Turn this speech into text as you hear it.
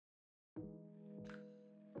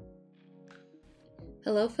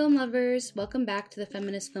Hello, film lovers. Welcome back to the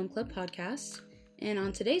Feminist Film Club podcast. And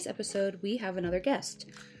on today's episode, we have another guest.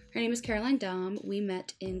 Her name is Caroline Dom. We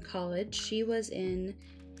met in college. She was in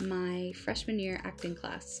my freshman year acting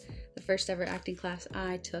class, the first ever acting class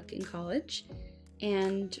I took in college.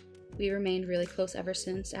 And we remained really close ever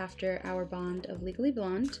since after our bond of Legally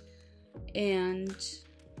Blonde. And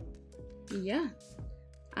yeah,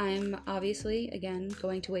 I'm obviously, again,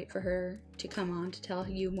 going to wait for her to come on to tell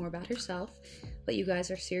you more about herself. But you guys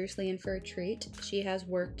are seriously in for a treat. She has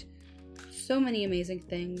worked so many amazing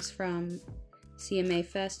things, from CMA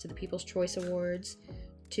Fest to the People's Choice Awards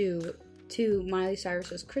to Miley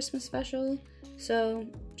Cyrus's Christmas special. So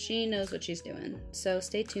she knows what she's doing. So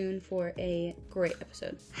stay tuned for a great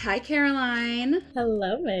episode. Hi, Caroline.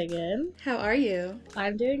 Hello, Megan. How are you?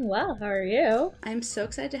 I'm doing well. How are you? I'm so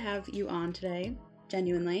excited to have you on today.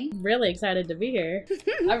 Genuinely. Really excited to be here.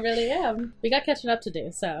 I really am. We got catching up to do,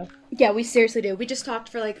 so. Yeah, we seriously do. We just talked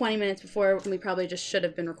for like 20 minutes before, and we probably just should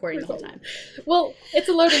have been recording the whole time. Well, it's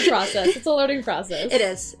a learning process. It's a learning process. It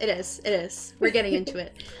is. We're getting into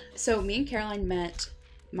it. So me and Caroline met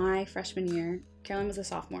my freshman year. Caroline was a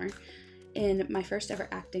sophomore in my first ever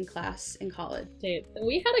acting class in college. Dude,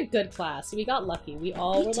 we had a good class. We got lucky. We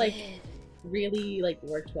all were like really like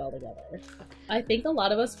worked well together. I think a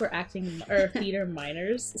lot of us were acting or theater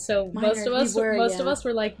minors, so most of us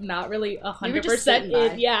were like not really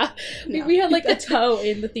 100% in. Yeah, no. we had like a toe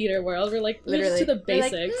in the theater world. We're like just to the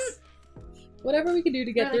basics. Whatever we can do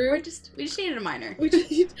to get through. We just needed a minor. We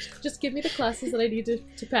just give me the classes that I need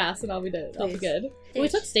to pass, and I'll be good. I'll be good. We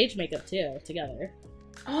took stage makeup too together.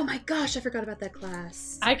 Oh my gosh, I forgot about that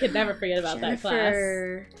class. I could never forget about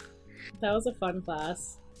Jennifer. that class. That was a fun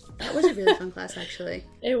class. That was a really fun class, actually.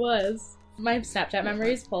 It was. My Snapchat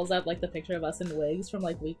memories pulls up like the picture of us in wigs from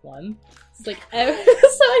like week 1. It's like, so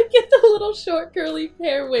I get the little short curly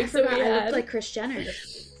hair wigs that we had. I looked like Kris Jenner.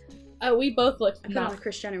 We both looked like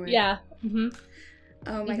Kris Jenner wig. Yeah. Mm-hmm.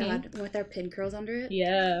 Oh my god, with our pin curls under it.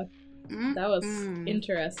 Yeah. That was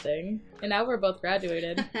interesting. And now we're both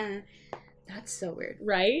graduated. That's so weird.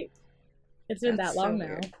 Right? It's been that long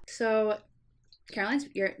now. So, Caroline's,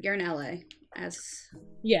 you're in LA.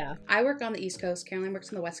 Yeah, I work on the East Coast. Caroline works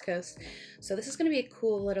on the West Coast. So this is going to be a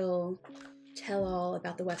cool little tell-all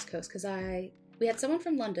about the West Coast, because we had someone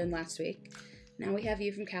from London last week. Now we have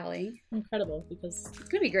you from Cali. Incredible, because it's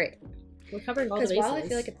going to be great. We're covering all the bases. Because while I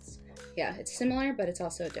feel like it's similar, but it's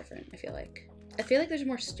also different. I feel like there's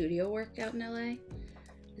more studio work out in LA.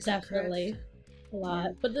 Definitely. A lot.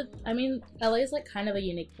 Yeah. But LA is like kind of a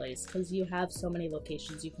unique place because you have so many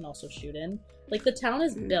locations you can also shoot in. Like, the town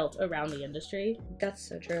is built around the industry. That's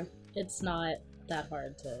so true. It's not that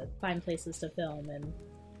hard to find places to film, and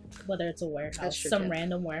whether it's a warehouse,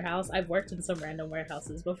 random warehouse. I've worked in some random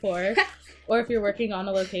warehouses before. Or if you're working on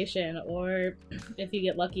a location, or if you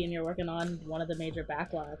get lucky and you're working on one of the major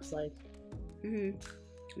backlots, like. Mm-hmm.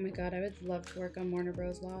 Oh my god, I would love to work on Warner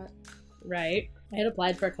Bros. Lot. Right. I had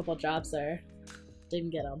applied for a couple jobs there.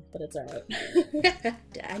 Didn't get them, but it's alright.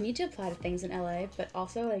 I need to apply to things in LA, but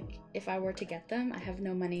also, like, if I were to get them, I have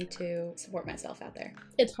no money to support myself out there.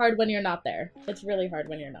 It's hard when you're not there. It's really hard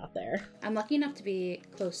when you're not there. I'm lucky enough to be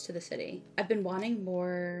close to the city. I've been wanting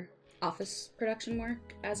more office production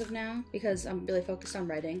work as of now, because I'm really focused on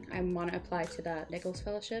writing. I want to apply to that Nichols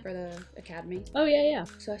Fellowship for the Academy. Oh, yeah.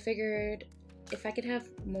 So I figured if I could have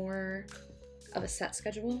more of a set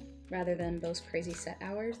schedule rather than those crazy set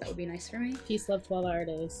hours, that would be nice for me. Peace, love, 12-hour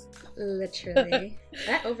days. Literally.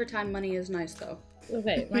 That overtime money is nice, though.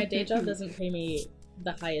 Okay, my day job doesn't pay me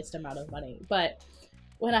the highest amount of money, but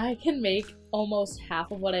when I can make almost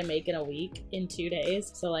half of what I make in a week in 2 days,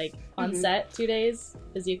 so like on set 2 days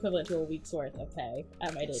is the equivalent to a week's worth of pay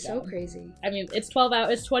at my day job. So crazy. I mean, it's 12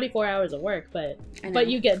 hours, it's 24 hours of work, but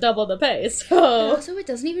you get double the pay, so. But also, it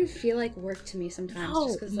doesn't even feel like work to me sometimes. No,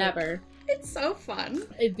 just 'cause, never. It's so fun.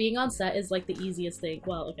 Being on set is like the easiest thing.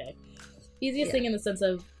 Well, okay. Easiest thing in the sense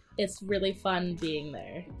of it's really fun being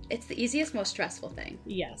there. It's the easiest, most stressful thing.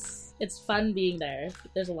 Yes. It's fun being there.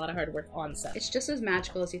 There's a lot of hard work on set. It's just as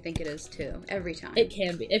magical as you think it is, too. Every time. It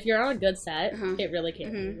can be. If you're on a good set, it really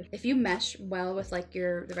can be. If you mesh well with, like,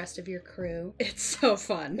 the rest of your crew, it's so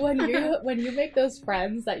fun. When you make those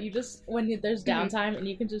friends that you just, there's downtime and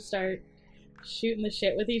you can just start shooting the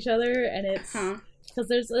shit with each other, and it's... Because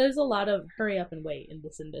there's a lot of hurry up and wait in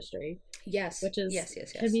this industry. Yes. Which is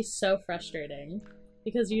can be so frustrating.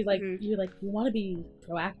 Because you want to be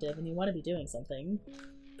proactive and you want to be doing something,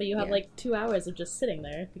 but you have like 2 hours of just sitting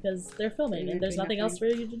there because they're filming and there's nothing else for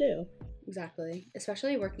you to do. Exactly.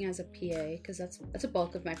 Especially working as a PA, because that's a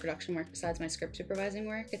bulk of my production work besides my script supervising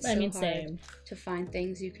work. It's hard to find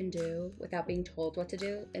things you can do without being told what to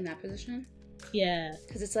do in that position. Yeah.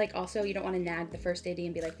 Because it's like, also, you don't want to nag the first AD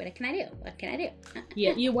and be like, what can I do? What can I do?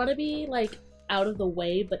 Yeah, you want to be like out of the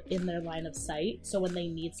way but in their line of sight, so when they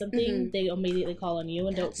need something they immediately call on you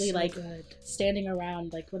and don't be like standing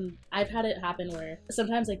around. Like, when I've had it happen where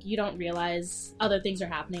sometimes like you don't realize other things are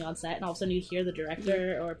happening on set and all of a sudden you hear the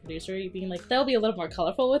director or producer being like, they'll be a little more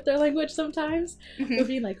colorful with their language sometimes. They'll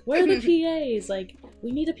be like, where are the PAs? Like,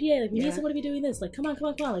 we need a PA, like we need someone to be doing this, like come on,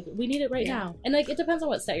 like we need it right now. And like it depends on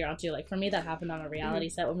what set you're on too. Like for me, that happened on a reality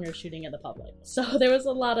set when we were shooting in the public, so there was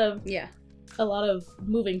a lot of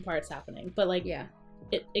moving parts happening, but like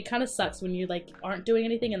it kind of sucks when you like aren't doing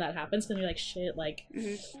anything and that happens, because you're like, shit, like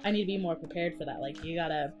I need to be more prepared for that. Like you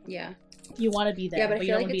gotta you want to be there, but you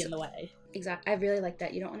don't want to be in the way. Exactly. I really like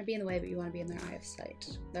that. You don't want to be in the way, but you want to be in their line of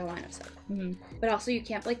sight. But also you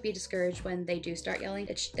can't like be discouraged when they do start yelling.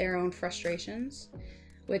 It's their own frustrations,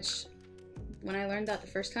 which when I learned that the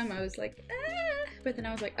first time I was like, but then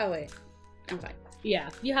I was like, oh wait, I'm fine. Yeah,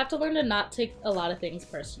 you have to learn to not take a lot of things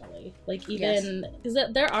personally. Like, even because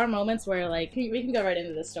there are moments where, like, we can go right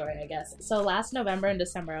into the story, I guess. So last November and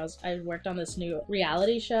December, I worked on this new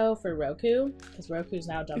reality show for Roku, because Roku's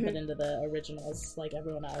now jumping into the originals like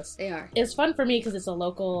everyone else. They are. It's fun for me because it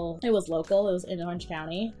was in Orange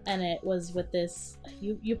County, and it was with this,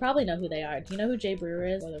 you probably know who they are. Do you know who Jay Brewer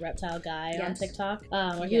is, or the reptile guy on TikTok?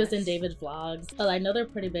 Where he was in David's vlogs. Oh, I know they're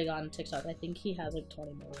pretty big on TikTok. I think he has like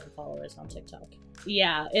 20 million followers on TikTok.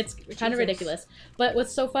 Yeah, it's kind of ridiculous. But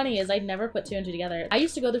what's so funny is I never put two and two together. I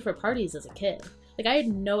used to go there for parties as a kid. Like, I had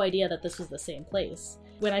no idea that this was the same place.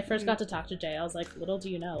 When I first got to talk to Jay, I was like, little do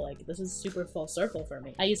you know, like, this is super full circle for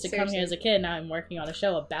me. I used to come here as a kid, now I'm working on a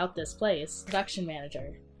show about this place. Production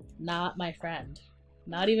manager, not my friend.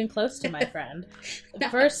 Not even close to my friend. The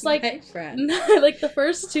first, like, like, the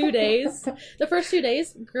first 2 days,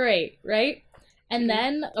 great, right? And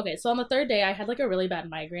then, okay, so on the third day, I had, like, a really bad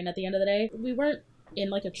migraine at the end of the day. We weren't in,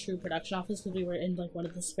 like, a true production office because we were in, like, one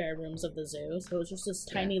of the spare rooms of the zoo. So it was just this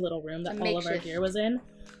tiny little room that all of our gear was in.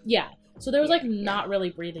 Yeah. So there was, like, not really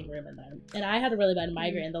breathing room in there. And I had a really bad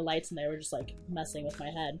migraine. The lights in there were just, like, messing with my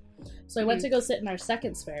head. So I went to go sit in our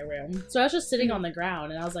second spare room. So I was just sitting on the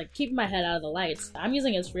ground, and I was, like, keeping my head out of the lights. I'm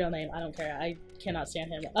using his real name. I don't care. I cannot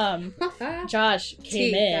stand him. Josh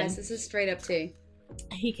came in. Guys, this is straight up tea.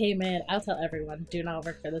 He came in. I'll tell everyone, do not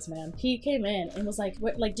work for this man. He came in and was like,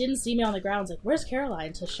 didn't see me on the ground. Was like, where's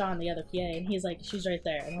Caroline? To Sean, the other PA. And he's like, she's right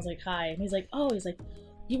there. And I was like, hi. And he's like, oh,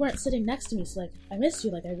 you weren't sitting next to me. So, like, I missed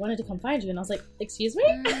you. Like, I wanted to come find you. And I was like, excuse me?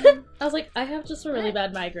 I was like, I have just a really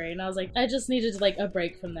bad migraine. And I was like, I just needed, like, a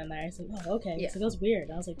break from them there. He's like, oh, okay. So it was weird.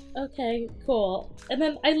 And I was like, okay, cool. And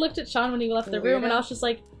then I looked at Sean when he left the room, and I was just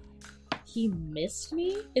like, he missed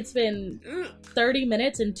me? It's been 30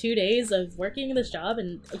 minutes and 2 days of working in this job,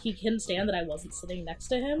 and he couldn't stand that I wasn't sitting next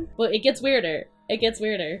to him. But it gets weirder.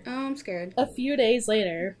 Oh, I'm scared. A few days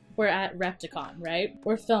later, we're at Repticon, right?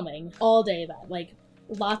 We're filming all day that. Like,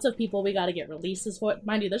 lots of people we gotta get releases for.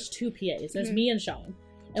 Mind you, there's 2 PAs. There's me and Sean.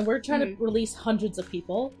 And we're trying to release hundreds of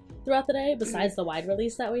people throughout the day, besides the wide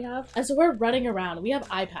release that we have. And so we're running around. We have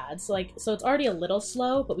iPads, so it's already a little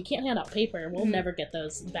slow, but we can't hand out paper. We'll never get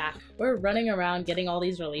those back. We're running around getting all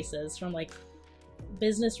these releases from, like,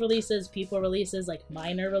 business releases, people releases, like,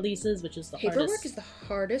 minor releases, which is the hardest. Paperwork is the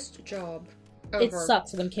hardest job ever. It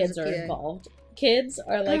sucks when kids are involved. Kids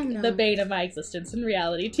are like the bane of my existence in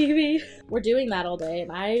reality TV. We're doing that all day, and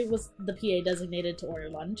I was the PA designated to order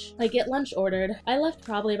lunch. I get lunch ordered. I left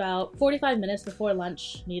probably about 45 minutes before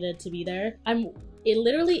lunch needed to be there. I'm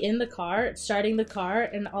literally in the car, starting the car,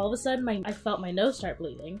 and all of a sudden I felt my nose start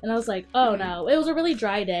bleeding. And I was like, oh no. It was a really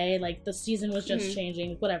dry day, like the season was just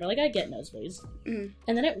changing, whatever, like I get nosebleeds. And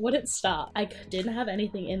then it wouldn't stop. I didn't have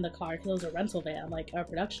anything in the car because it was a rental van, like our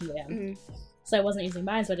production van. So I wasn't using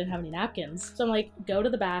mine, so I didn't have any napkins. So I'm like, go to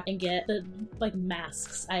the back and get the, like,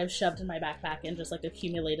 masks I have shoved in my backpack and just, like,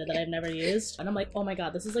 accumulated that I've never used. And I'm like, oh my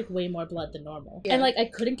god, this is, like, way more blood than normal. And, like, I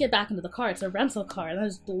couldn't get back into the car. It's a rental car, and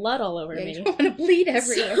there's blood all over me. You don't want to bleed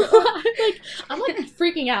everywhere. So I'm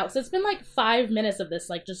freaking out. So it's been, like, 5 minutes of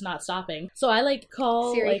this, like, just not stopping. So I, like,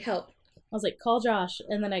 call, Siri, like, help. I was like, call Josh.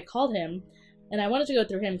 And then I called him, and I wanted to go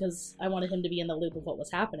through him because I wanted him to be in the loop of what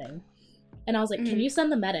was happening. And I was like, can you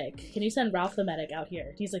send the medic? Can you send Ralph the medic out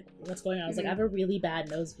here? He's like, what's going on? I was like, I have a really bad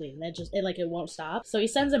nosebleed. And it won't stop. So he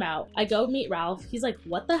sends him out. I go meet Ralph. He's like,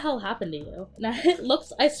 what the hell happened to you? And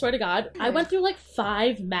I swear to God, I went through like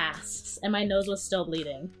 5 masks and my nose was still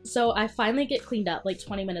bleeding. So I finally get cleaned up like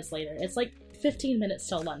 20 minutes later. It's like 15 minutes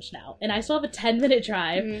till lunch now. And I still have a 10-minute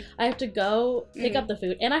drive. I have to go pick up the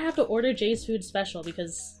food. And I have to order Jay's food special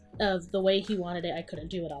because of the way he wanted it, I couldn't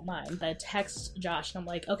do it on mine. I text Josh and I'm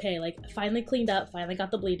like, okay, like, finally cleaned up, finally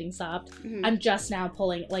got the bleeding stopped. I'm just now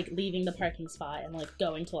leaving the parking spot and, like,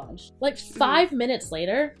 going to lunch. Like, 5 minutes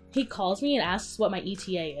later, he calls me and asks what my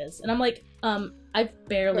ETA is. And I'm like, I've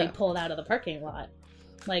barely pulled out of the parking lot.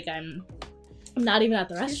 Like, I'm not even at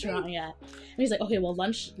the restaurant yet. And he's like, okay, well,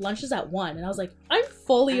 lunch is at 1. And I was like, I'm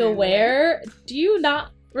fully aware. Do you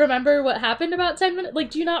not remember what happened about 10 minutes? Like,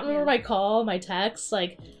 do you not remember my call, my text,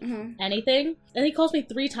 like, anything? And he calls me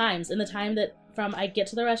 3 times in the time that from I get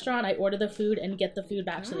to the restaurant, I order the food, and get the food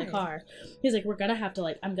back to the car. He's like, I'm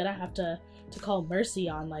gonna have to call Mercy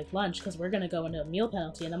on, like, lunch, because we're gonna go into a meal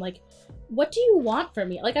penalty. And I'm like, what do you want from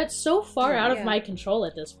me? Like, it's so far out of my control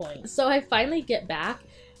at this point. So I finally get back,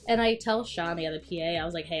 and I tell Sean, the other PA, I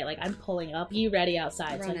was like, hey, like, I'm pulling up. Be ready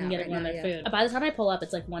outside so I can get everyone their food. By the time I pull up,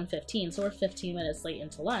 it's like 1:15, so we're 15 minutes late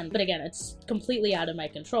into lunch. But again, it's completely out of my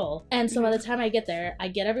control. And so by the time I get there, I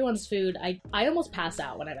get everyone's food. I almost pass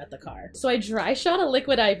out when I'm at the car. So I dry shot a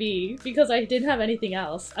liquid IV because I didn't have anything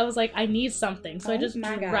else. I was like, I need something. So I just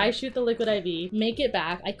dry shoot the liquid IV, make it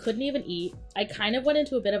back. I couldn't even eat. I kind of went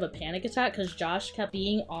into a bit of a panic attack because Josh kept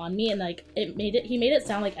being on me, and like he made it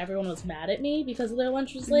sound like everyone was mad at me because their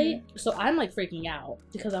lunch was late. So I'm like freaking out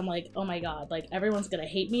because I'm like, oh my god, like everyone's gonna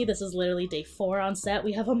hate me. This is literally day 4 on set.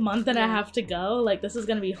 We have a month and a half to go. Like, this is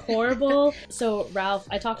gonna be horrible. So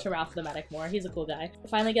I talked to Ralph the medic more. He's a cool guy.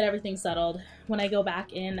 Finally get everything settled. When I go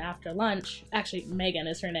back in after lunch, actually Megan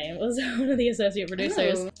is her name, was one of the associate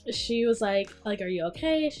producers. She was like, are you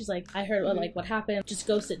okay? She's like, I heard like what happened. Just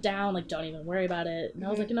go sit down. Like, don't even worry about it. And I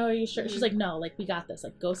was like, no, are you sure? She's like, no, like, we got this.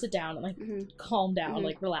 Like, go sit down and like calm down,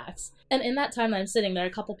 like relax. And in that time that I'm sitting there, a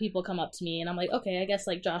couple people come up to me and I'm like, okay, I guess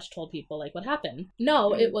like Josh told people like what happened.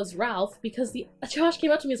 No, it was Ralph, because Josh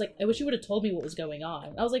came up to me and was like, I wish you would have told me what was going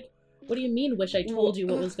on. I was like, what do you mean wish I told you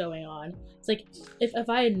what was going on? It's like, if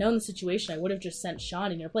I had known the situation, I would have just sent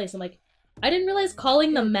Sean in your place. I'm like, I didn't realize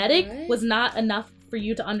calling the medic was not enough for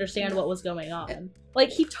you to understand what was going on. Like,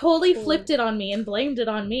 he totally flipped it on me and blamed it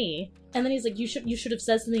on me. And then he's like, you should have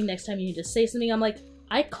said something next time you need to say something. I'm like,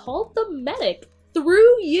 I called the medic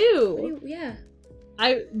through you. Yeah.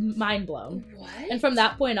 Mind blown. What? And from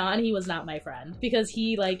that point on, he was not my friend because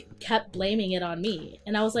he like kept blaming it on me.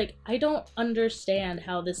 And I was like, I don't understand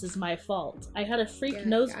how this is my fault. I had a freak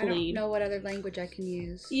nosebleed. I don't know what other language I can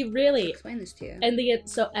use. He really to explain this to you. And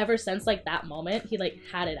so ever since like that moment, he like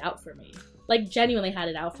had it out for me. Like, genuinely had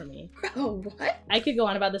it out for me. Oh, what? I could go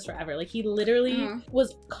on about this forever. Like, he literally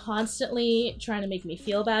was constantly trying to make me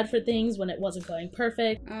feel bad for things when it wasn't going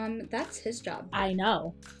perfect. That's his job. I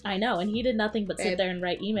know. And he did nothing but sit there and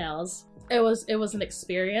write emails. It was an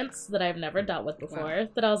experience that I've never dealt with before,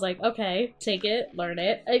 that I was like, okay, take it, learn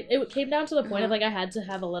it. It came down to the point of, like, I had to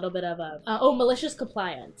have a little bit of malicious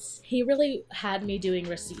compliance. He really had me doing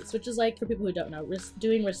receipts, which is, like, for people who don't know,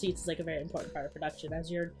 doing receipts is, like, a very important part of production.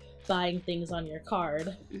 As you're buying things on your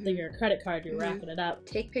card, your credit card, you're wrapping it up.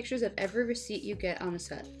 Take pictures of every receipt you get on a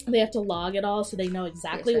set. They have to log it all so they know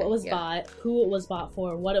exactly what was bought, who it was bought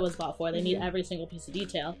for, what it was bought for. They need every single piece of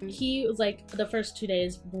detail. He was like, the first 2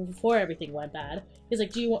 days before everything went bad, he's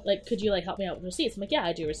like, could you like help me out with receipts? I'm like, yeah,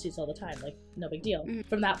 I do receipts all the time, like, no big deal.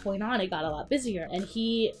 From that point on, it got a lot busier, and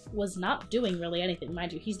he was not doing really anything.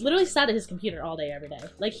 Mind you, he's literally sat at his computer all day every day.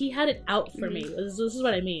 Like, he had it out for me. This is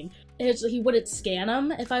what I mean. He wouldn't scan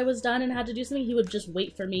them if I was done and had to do something. He would just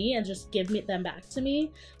wait for me and just give them back to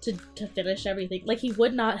me to finish everything. Like, he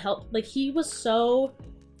would not help. Like, he was so...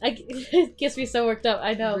 it gets me so worked up,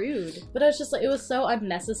 I know. Rude. But I was just like, it was so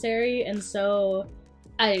unnecessary and so...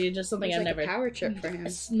 something I've never... a power trip for him.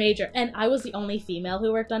 Major. And I was the only female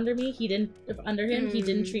who worked under me. He didn't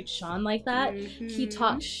treat Sean like that. He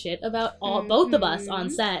talked shit about both of us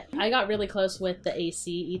on set. I got really close with the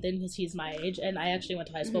AC, Ethan, because he's my age, and I actually went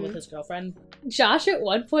to high school with his girlfriend. Josh at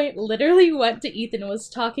one point literally went to Ethan and was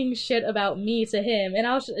talking shit about me to him,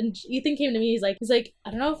 and Ethan came to me, he's like,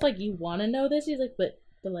 I don't know if like you want to know this. He's like, but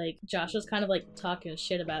like, Josh was kind of, like, talking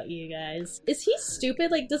shit about you guys. Is he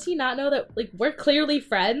stupid? Like, does he not know that, like, we're clearly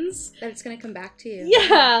friends? That it's gonna come back to you.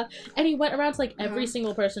 Yeah! And he went around to, like, every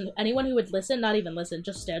single person, anyone who would listen, not even listen,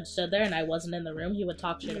 just stood there and I wasn't in the room, he would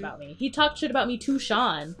talk shit about me. He talked shit about me to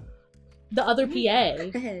Sean, the other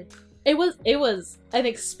PA. It was an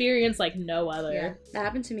experience like no other. Yeah, that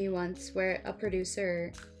happened to me once, where a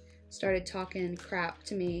producer started talking crap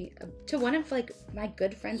to me, to one of like my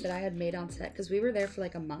good friends that I had made on set, because we were there for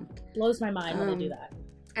like a month. Blows my mind when they do that.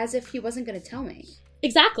 As if he wasn't going to tell me.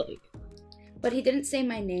 Exactly. But he didn't say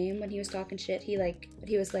my name when he was talking shit. He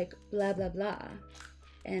was like, blah, blah, blah.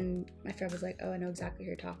 And my friend was like, oh, I know exactly who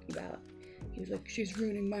you're talking about. He was like, she's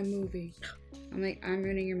ruining my movie. I'm like, I'm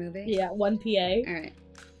ruining your movie? Yeah, one PA. All right.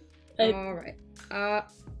 All right.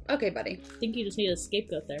 Okay, buddy. I think you just need a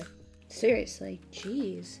scapegoat there. Seriously,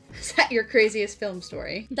 jeez. Is that your craziest film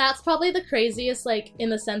story? That's probably the craziest, like, in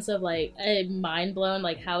the sense of, like, a mind blown,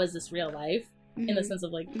 like, how is this real life? Mm-hmm. In the sense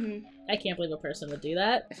of, like, I can't believe a person would do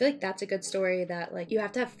that. I feel like that's a good story that, like, you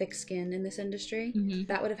have to have thick skin in this industry. Mm-hmm.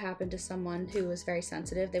 That would have happened to someone who was very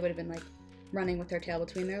sensitive. They would have been, like, running with their tail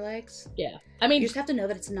between their legs. Yeah. I mean... You just have to know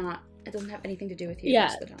that it doesn't have anything to do with you.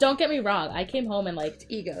 Yeah, don't get me wrong. I came home and, like... It's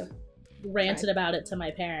ego. Ranted about it to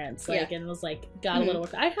my parents, like, and was like, got a little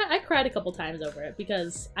work. I cried a couple times over it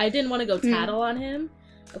because I didn't want to go tattle on him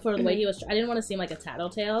for the way he was. I didn't want to seem like a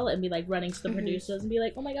tattletale and be like running to the producers and be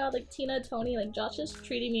like, oh my god, like Tina, Tony, like Josh is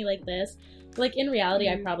treating me like this. But, like, in reality,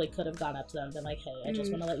 I probably could have gone up to them and been like, hey, I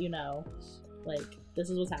just want to let you know, like,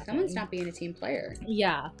 this is what's happening. Someone's not being a team player.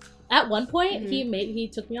 Yeah. At one point, he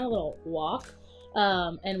took me on a little walk.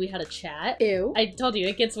 And we had a chat. Ew. I told you,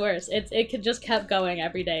 it gets worse. It could just kept going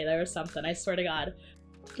every day. There was something, I swear to God.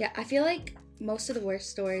 Yeah, I feel like most of the worst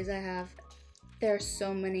stories I have, there are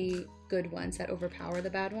so many good ones that overpower the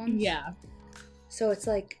bad ones. Yeah. So it's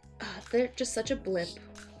like, they're just such a blip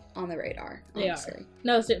on the radar, honestly. They are.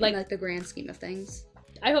 No, so, in, like, the grand scheme of things.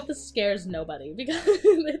 I hope this scares nobody, because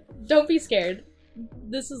don't be scared.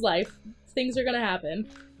 This is life. Things are gonna happen.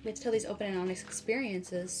 We have to tell these open and honest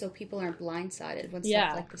experiences so people aren't blindsided when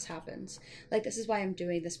stuff like this happens. Like, this is why I'm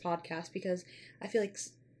doing this podcast, because I feel like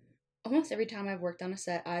almost every time I've worked on a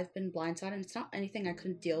set, I've been blindsided, and it's not anything I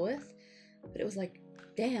couldn't deal with, but it was like,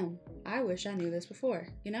 damn, I wish I knew this before,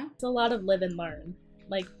 you know? It's a lot of live and learn.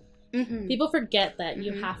 Like, people forget that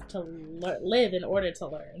you have to live in order to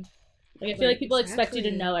learn. Like, I feel like people expect you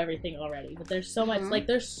to know everything already, but there's so much, like,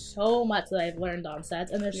 there's so much that I've learned on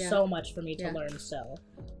sets, and there's so much for me to learn still.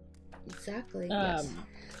 Exactly, yes.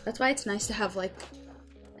 That's why it's nice to have, like,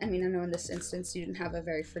 I mean, I know in this instance you didn't have a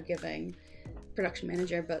very forgiving production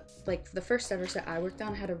manager, but, like, the first ever set I worked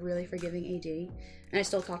on had a really forgiving AD, and I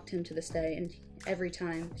still talk to him to this day, and every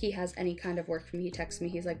time he has any kind of work for me, he texts me,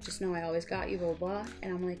 he's like, just know I always got you, blah, blah, blah,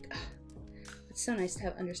 and I'm like, it's so nice to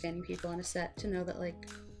have understanding people on a set, to know that, like,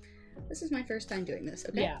 this is my first time doing this,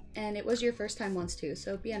 okay? Yeah. And it was your first time once too,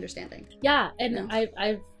 so be understanding. Yeah, and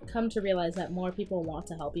I've come to realize that more people want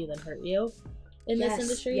to help you than hurt you in this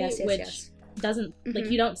industry, which doesn't, like,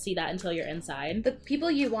 you don't see that until you're inside. The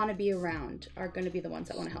people you want to be around are going to be the ones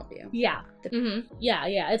that want to help you. Yeah.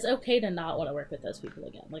 Yeah, it's okay to not want to work with those people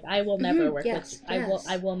again. Like, I will never work with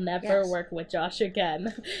I will never work with Josh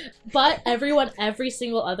again. But every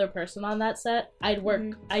single other person on that set,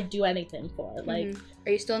 I'd do anything for. Like,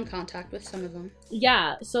 are you still in contact with some of them?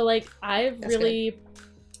 Yeah, so, like, I've really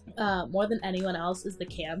more than anyone else is the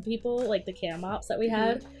cam people, like the cam ops that we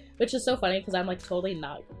had, which is so funny because I'm, like, totally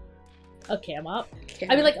not a cam op.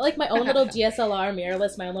 I mean, like my own little DSLR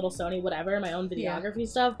mirrorless, my own little Sony whatever, my own videography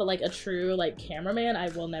stuff, but, like, a true, like, cameraman I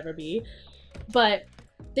will never be. But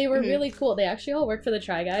they were really cool. They actually all work for the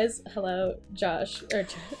Try Guys. Hello, Josh.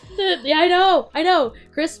 Yeah, I know.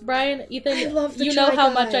 Chris, Brian, Ethan. I love the Try Guys.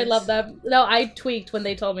 How much I love them. No, I tweaked when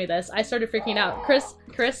they told me this. I started freaking out. Chris,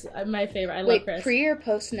 my favorite. I love Chris. Pre or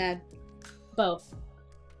post Ned? Both.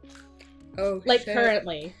 Oh, like, shit.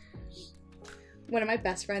 Currently. One of my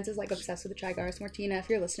best friends is, like, obsessed with the Try Guys. Martina, if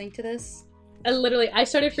you're listening to this. I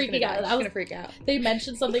started freaking out. I was gonna freak out. They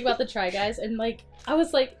mentioned something about the Try Guys, and, like, I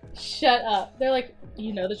was like, shut up. They're like,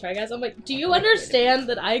 you know the Try Guys? I'm like, do you understand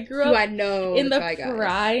that I grew up in the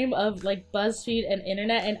prime of, like, BuzzFeed and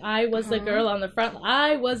internet, and I was the girl on the front.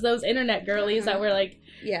 I was those internet girlies that were, like,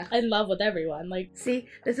 in love with everyone. Like, see,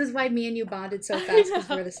 this is why me and you bonded so fast, because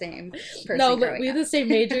we're the same person. No, we had the same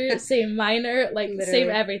major, same minor, like, same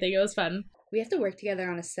everything. It was fun. We have to work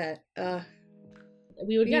together on a set.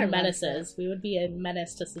 We would be menaces. We would be a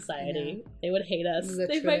menace to society. They would hate us.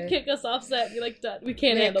 Literally. They might kick us off set and be like, done. We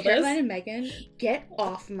can't handle this. Caroline and Megan, get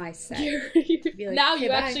off my set. Like, now you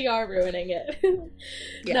actually are ruining it.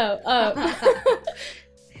 No.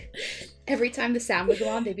 Every time the sound would go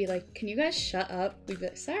on, they'd be like, can you guys shut up? We'd be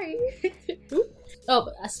like, sorry. Oh,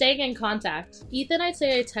 but staying in contact. Ethan, I'd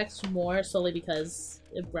say I text more solely because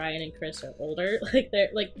Brian and Chris are older. Like, they're,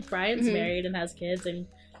 like, Brian's married and has kids, and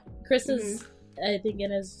Chris is, I think,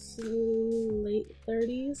 in his late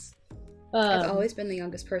 30s. I've always been the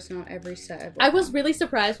youngest person on every set. I was really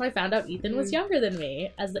surprised when I found out Ethan was younger than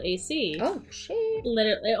me as the AC. Oh, shit.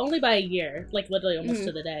 Literally, only by a year. Like, literally almost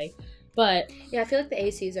to the day. But yeah, I feel like the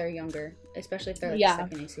ACs are younger, especially if they're, like,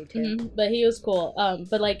 second AC too. But he was cool.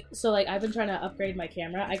 But, like, so, like, I've been trying to upgrade my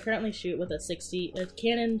camera. I currently shoot with a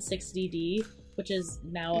Canon 60D which is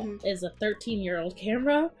now is a 13-year-old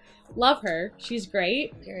camera. Love her. She's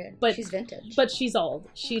great. Period. But she's vintage. But she's old.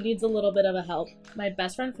 She needs a little bit of a help. My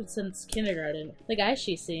best friend since kindergarten, the guy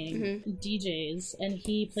she's seeing, DJs, and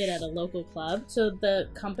he played at a local club. So the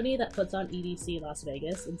company that puts on EDC Las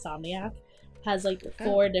Vegas, Insomniac, has like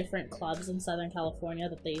 4 different clubs in Southern California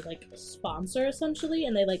that they like sponsor essentially,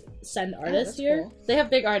 and they like send artists here. Cool. They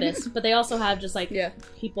have big artists, but they also have just like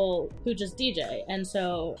people who just DJ. And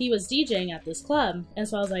so he was DJing at this club, and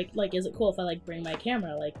so I was like, is it cool if I like bring my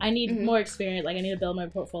camera? Like I need more experience. Like I need to build my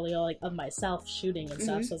portfolio like of myself shooting and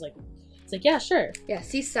stuff. So I was like, it's like, yeah, sure. Yeah,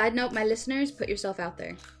 see, side note, my listeners, put yourself out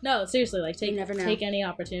there. No, seriously, like take any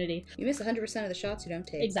opportunity. You miss 100% of the shots you don't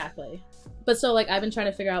take. Exactly. But so like I've been trying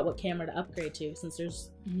to figure out what camera to upgrade to, since there's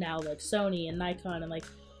now like Sony and Nikon and like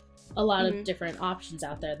a lot of different options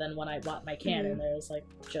out there than when I bought my Canon. There was like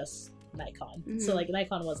just Nikon. So like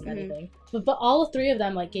Nikon wasn't anything. But all 3 of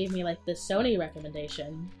them like gave me like this Sony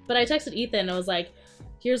recommendation. But I texted Ethan and I was like,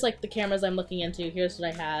 here's like the cameras I'm looking into, here's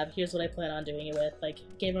what I have, here's what I plan on doing it with, like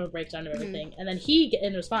gave him a breakdown of everything. And then he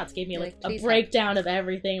in response gave me like a breakdown of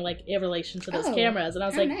everything like in relation to those cameras, and I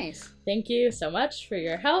was like, nice. Thank you so much for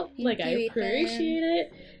your help. Thank you, I appreciate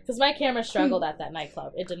it, because my camera struggled at that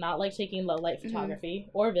nightclub. It did not like taking low light photography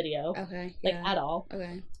or video at all.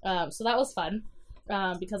 So that was fun,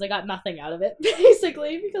 because I got nothing out of it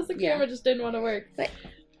basically, because the camera just didn't want to work. But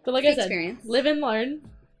like I said, live and learn.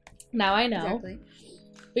 Now I know. Exactly.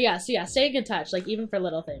 But yeah, staying in touch, like even for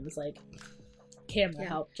little things, like camera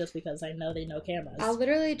help, just because I know they know cameras. I'll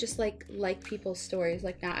literally just like people's stories.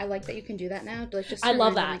 Like now, I like that you can do that now. Like just I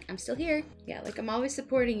love that. Like, I'm still here. Yeah, like I'm always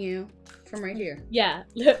supporting you from right here. Yeah,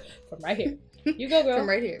 from right here. You go, girl. From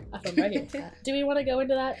right here. From right here. Do we want to go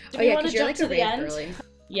into that? Do we want to jump to the end? Girly.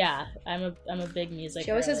 Yeah, I'm a big music.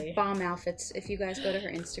 She always has bomb outfits. If you guys go to her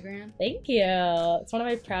Instagram. Thank you. It's one of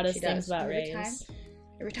my proudest things about raves.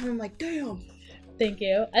 Every time I'm like, damn. Thank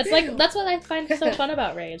you. It's like, that's what I find so fun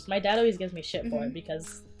about raves. My dad always gives me shit for it,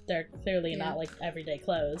 because they're clearly not like everyday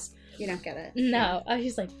clothes. You don't get it. No.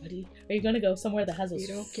 He's like, buddy, are you going to go somewhere that has those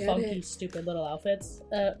funky, stupid little outfits?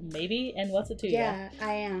 Maybe. And what's it to you? Yeah,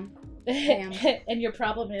 I am. And your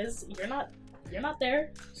problem is, you're not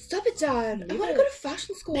there. Stop it, Dad. I want to go to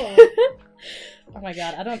fashion school. Oh my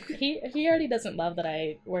god, he already doesn't love that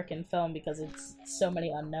I work in film because it's so many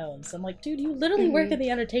unknowns. I'm like, dude, you literally work in the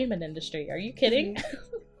entertainment industry. Are you kidding?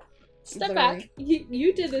 Step back.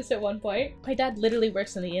 You did this at one point. My dad literally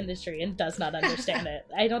works in the industry and does not understand it.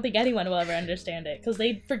 I don't think anyone will ever understand it, because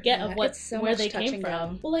they forget of where they came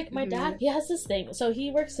from. Well, like my dad, he has this thing. So he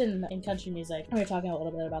works in country music. We were talking a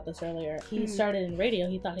little bit about this earlier. He started in radio.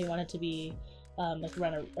 He thought he wanted to be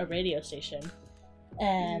run a radio station.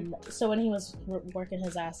 And so when he was working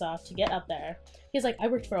his ass off to get up there, he's like, I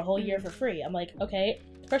worked for a whole year for free. I'm like, okay,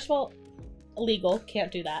 first of all, illegal, can't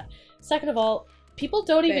do that. Second of all, people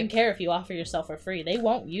don't even care if you offer yourself for free. They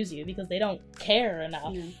won't use you because they don't care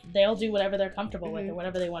enough. They'll do whatever they're comfortable with or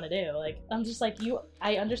whatever they want to do. Like, I'm just like,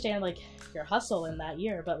 I understand like your hustle in that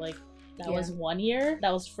year, but like that was 1 year,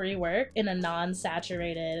 that was free work in a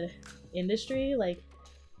non-saturated industry. Like,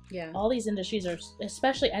 all these industries are,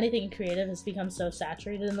 especially anything creative, has become so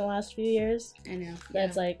saturated in the last few years. I know.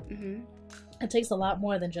 That's like, it takes a lot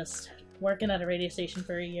more than just working at a radio station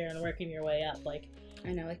for a year and working your way up. Like, I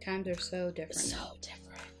know, like times are so different.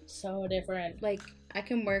 So different. Like, I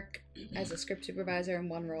can work as a script supervisor in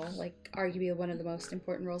one role, like arguably one of the most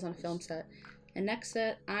important roles on a film set. And next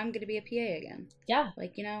set, I'm gonna be a PA again. Yeah.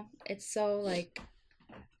 Like, you know, it's so like,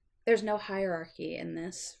 there's no hierarchy in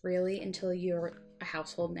this really until you're a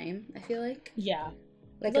household name, I feel like. Yeah.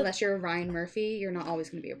 Like, unless you're Ryan Murphy, you're not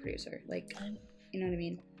always going to be a producer. Like, you know what I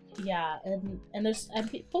mean? Yeah,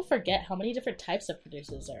 and people forget how many different types of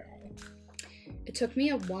producers there are. It took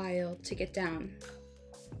me a while to get down.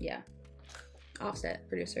 Yeah. Offset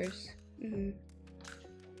producers.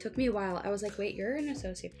 Took me a while. I was like, wait, you're an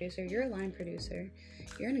associate producer, you're a line producer,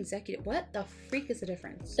 you're an executive. What the freak is the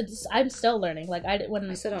difference? I'm still learning. Like, I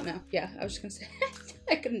still don't know. Yeah, I was just gonna say,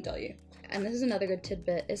 I couldn't tell you. And this is another good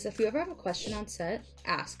tidbit, is if you ever have a question on set,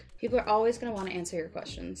 ask. People are always going to want to answer your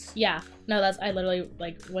questions. Yeah. No, I literally,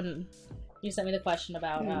 like, when you sent me the question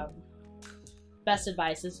about best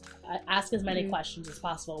advice, is ask as many questions as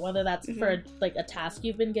possible, whether that's for, like, a task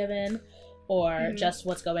you've been given or just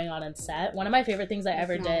what's going on in set. One of my favorite things I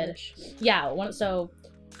ever did. Yeah. So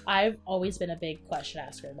I've always been a big question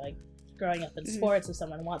asker, like, growing up in sports, if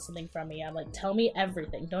someone wants something from me, I'm like, tell me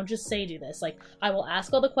everything. Don't just say do this. Like, I will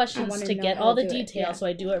ask all the questions to get all the details so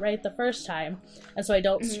I do it right the first time. And so I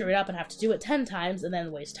don't screw it up and have to do it 10 times and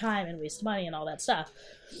then waste time and waste money and all that stuff.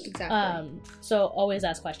 Exactly. So always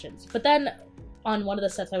ask questions. But then on one of the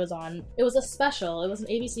sets I was on. It was a special. It was an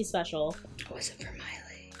ABC special. Oh, was it for Miley?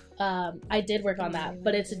 I did work on that,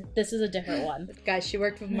 but this is a different one. Guys, she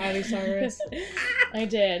worked with Miley Cyrus. I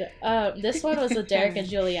did. This one was with Derek and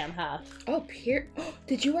Julianne Hough. Oh,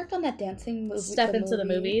 did you work on that dancing movie? Step into the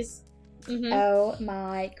movies. Mm-hmm. Oh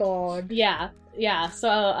my god. Yeah. So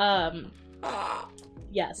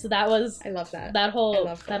so that was. I love that. That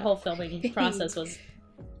whole filming process was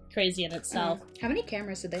crazy in itself. How many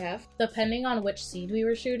cameras did they have? Depending on which scene we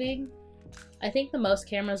were shooting, I think the most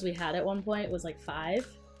cameras we had at one point was like 5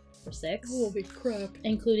 or 6. Holy crap.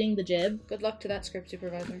 Including the jib. Good luck to that script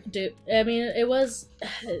supervisor. Dude, I mean, it was,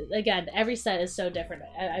 again, every set is so different.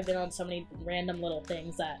 I've been on so many random little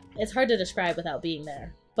things that it's hard to describe without being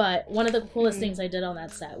there. But one of the coolest things I did on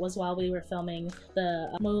that set was while we were filming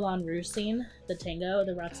the Moulin Rouge scene, the tango,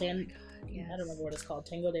 the Roxanne. Yes. I don't remember what it's called,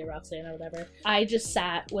 Tango de Roxanne or whatever. I just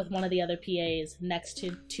sat with one of the other PAs next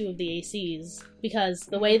to 2 of the ACs because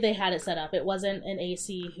the way they had it set up, it wasn't an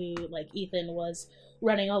AC who, like, Ethan was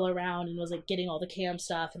running all around and was like getting all the cam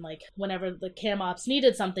stuff, and like whenever the cam ops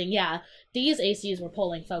needed something, these ACs were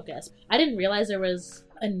pulling focus. I didn't realize there was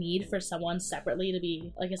a need for someone separately to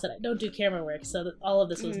be, like I said, I don't do camera work, so all of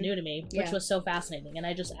this was new to me, which was so fascinating. And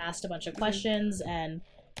I just asked a bunch of questions, and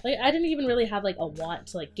like I didn't even really have like a want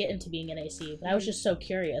to like get into being an AC, but I was just so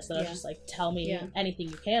curious that I was just like, tell me anything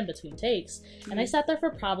you can between takes. And I sat there for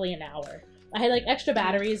probably an hour. I had like extra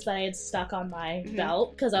batteries that I had stuck on my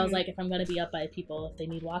belt because I was like, if I'm going to be up by people, if they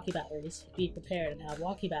need walkie batteries, be prepared and have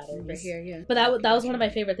walkie batteries. Right here, But that was one of my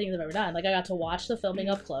favorite things I've ever done. Like I got to watch the filming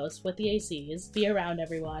up close with the ACs, be around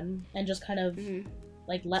everyone, and just kind of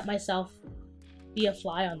like let myself be a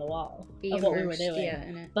fly on the wall of what we were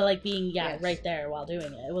doing. But like being right there while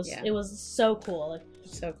doing it. It was so cool. Like,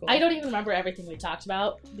 so cool. I don't even remember everything we talked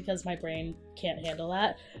about because my brain can't handle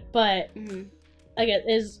that. But again,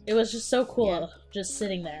 it was just so cool just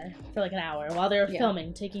sitting there for like an hour while they were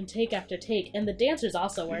filming, taking take after take. And the dancers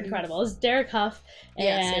also were incredible. It was Derek Hough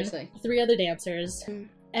and 3 other dancers.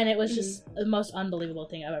 And it was just the most unbelievable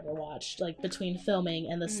thing I've ever watched. Like between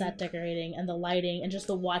filming and the set decorating and the lighting and just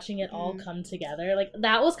the watching it all come together. Like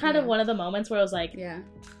that was kind of one of the moments where I was like,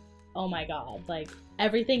 oh my god, like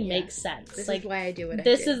everything makes sense. This like is why I do it.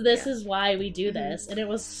 This is why we do this, and it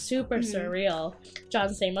was super surreal. John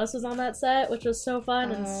Stamos was on that set, which was so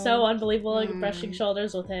fun and so unbelievable. Like brushing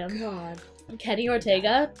shoulders with him. God. Kenny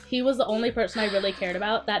Ortega, he was the only person I really cared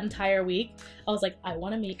about that entire week. I was like, I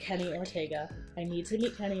want to meet Kenny Ortega. I need to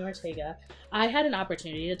meet Kenny Ortega. I had an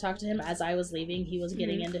opportunity to talk to him as I was leaving. He was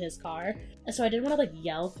getting into his car, and so I didn't want to like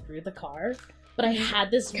yell through the car. But I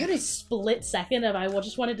had this split second of I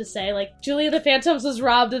just wanted to say, like, Julie and the Phantoms was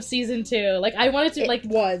robbed of season 2. Like, I wanted to,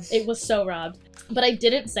 it was so robbed. But I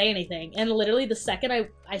didn't say anything. And literally the second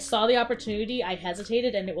I saw the opportunity, I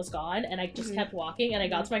hesitated and it was gone. And I just kept walking and I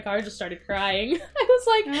got to my car and just started crying. I was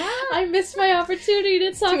like, I missed my opportunity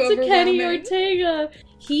to talk to Kenny Ortega.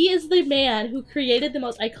 He is the man who created the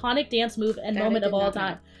most iconic dance move and moment of all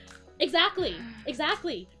time.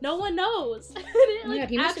 Exactly. No one knows.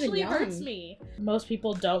 It actually hurts me. Most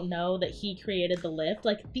people don't know that he created the lift.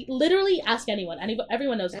 Like, literally ask anyone.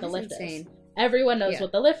 Everyone knows what the lift is. Everyone knows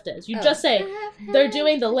what the lift is. You just say, they're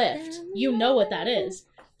doing the lift. You know what that is.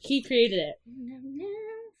 He created it.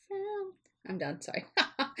 I'm done, sorry.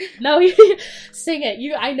 No, sing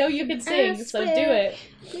it. I know you can sing, so do it.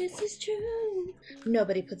 This is true.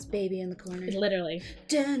 Nobody puts baby in the corner. Literally.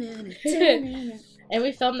 Dun-dun-dun-dun-dun. And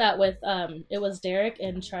we filmed that with, it was Derek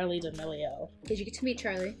and Charlie D'Amelio. Did you get to meet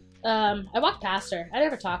Charlie? I walked past her. I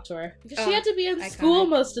never talked to her. She had to be in school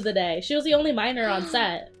most of the day. She was the only minor on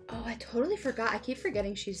set. Oh, I totally forgot. I keep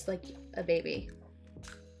forgetting she's, like, a baby.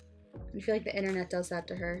 I feel like the internet does that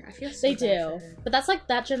to her. I feel so They bad do. for her. But that's, like,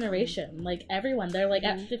 that generation. Like, everyone, they're, like,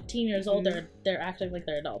 at 15 years old, they're acting like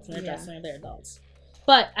they're adults, and they're dressing like they're adults.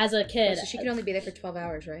 But, as a kid... so she could only be there for 12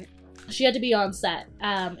 hours, right? She had to be on set.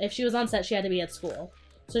 If she was on set, she had to be at school.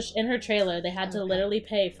 So in her trailer, they had to literally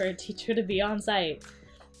pay for a teacher to be on site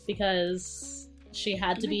because she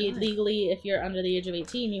had to be legally, if you're under the age of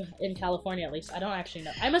 18, in California at least. I don't actually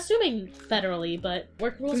know. I'm assuming federally, but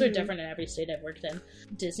work rules are different in every state I've worked in.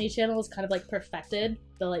 Disney Channel has kind of like perfected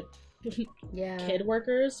the like kid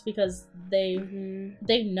workers because they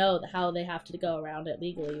know how they have to go around it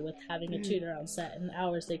legally with having a tutor on set and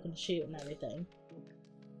hours they can shoot and everything.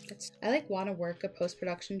 I want to work a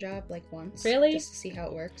post-production job once. Really? Just to see how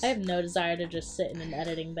it works. I have no desire to just sit in an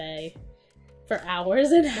editing bay for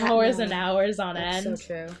hours and hours and hours on end. That's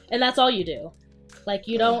so true. And that's all you do. Like,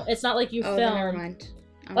 you don't, it's not like you film. Never mind.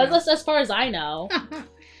 Well, as far as I know,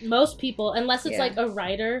 most people, unless it's like a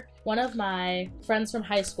writer, one of my friends from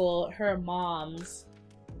high school, her mom's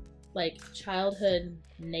like childhood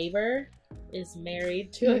neighbor is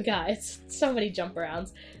married to a guy. It's so many jump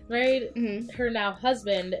arounds. Married, her now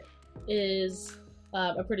husband is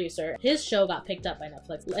a producer. His show got picked up by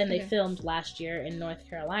Netflix, and they filmed last year in North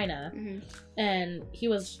Carolina. And he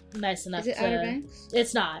was nice enough to. Outer Banks?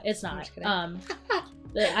 It's not.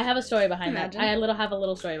 I have a story behind that. I have a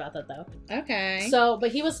little story about that though. Okay. So,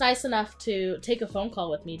 but he was nice enough to take a phone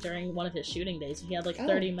call with me during one of his shooting days. He had like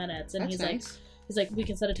 30 minutes, and he's like, we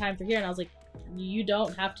can set a time for here. And I was like, you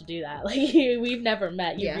don't have to do that. Like, we've never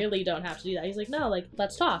met. You really don't have to do that. He's like, no, like,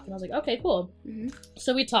 let's talk. And I was like, okay, cool.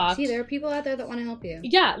 So we talked. See, there are people out there that want to help you.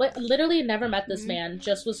 Yeah, like, literally never met this man.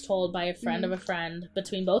 Just was told by a friend of a friend.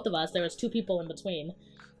 Between both of us, there was 2 people in between.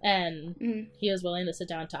 And he was willing to sit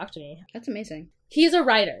down and talk to me. That's amazing. He's a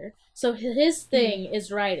writer. So his thing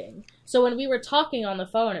is writing. So when we were talking on the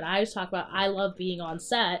phone, and I was talking about, I love being on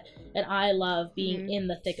set, and I love being in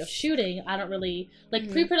the thick of shooting, I don't really,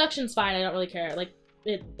 like, pre-production's fine, I don't really care. Like,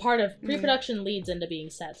 part of pre-production leads into being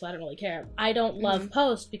set, so I don't really care. I don't love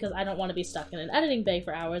post because I don't want to be stuck in an editing bay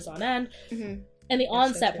for hours on end. And the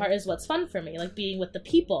on-set part is what's fun for me, like being with the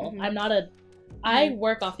people. I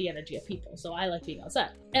work off the energy of people, so I like being on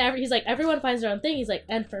set. And he's like, everyone finds their own thing. He's like,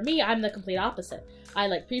 and for me, I'm the complete opposite. I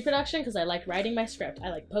like pre-production because I like writing my script.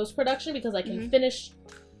 I like post-production because I can finish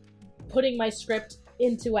putting my script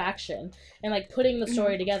into action and like putting the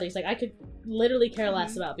story together. He's like, I could literally care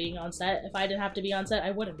less about being on set. If I didn't have to be on set,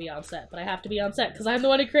 I wouldn't be on set, but I have to be on set because I'm the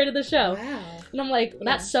one who created the show. Wow. And I'm like,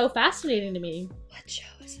 that's so fascinating to me. What show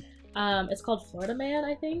is it? It's called Florida Man,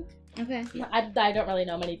 I think. Okay. I don't really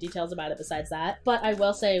know many details about it besides that. But I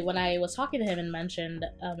will say, when I was talking to him and mentioned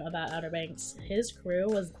about Outer Banks, his crew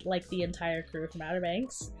was like the entire crew from Outer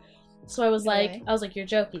Banks. So I was like, you're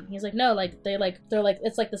joking. He's like, no, like, they're like,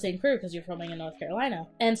 it's like the same crew because you're filming in North Carolina.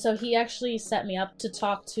 And so he actually set me up to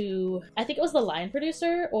talk to, I think it was the line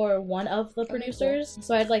producer or one of the producers. Cool.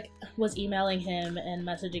 So I was emailing him and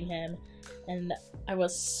messaging him. And I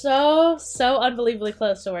was so unbelievably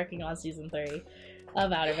close to working on season 3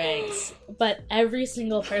 of Outer Banks, but every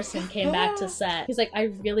single person came back to set. He's like, I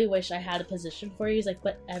really wish I had a position for you. He's like,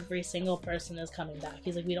 but every single person is coming back.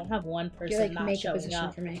 He's like, we don't have one person not showing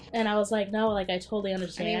up. For me. And I was like, no, like, I totally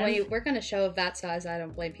understand. I mean, when you work on a show of that size, I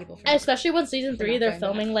don't blame people for especially when season 3 they're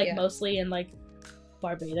filming like mostly in like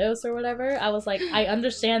Barbados or whatever. I was like, I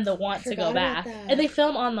understand the want to go back, and they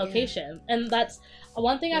film on location, and that's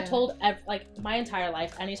one thing I've told like my entire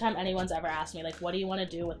life. Anytime anyone's ever asked me like, what do you want to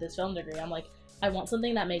do with this film degree, I'm like, I want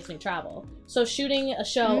something that makes me travel. So shooting a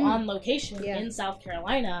show on location in South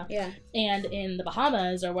Carolina and in the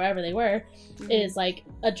Bahamas or wherever they were is like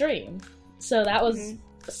a dream. So that was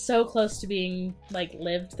so close to being like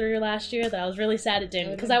lived through last year that I was really sad it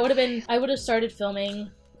didn't, because I would have started filming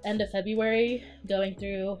end of February going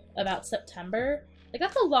through about September. Like,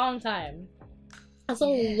 that's a long time. That's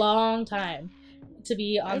a long time to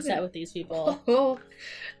be on set with these people. Oh,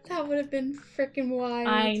 that would have been freaking wild.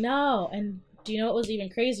 I know. And do you know what was even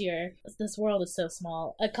crazier? This world is so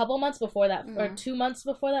small. A couple months before that, or 2 months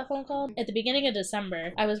before that phone call, at the beginning of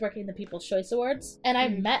December, I was working the People's Choice Awards, and I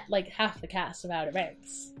met like half the cast of Outer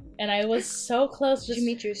Banks. And I was so close. Did you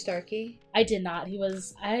meet Drew Starkey? I did not.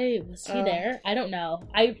 Was he there? I don't know.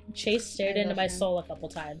 Chase stared into my soul a couple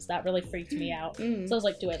times. That really freaked me out. So I was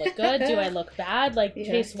like, do I look good? Do I look bad? Like,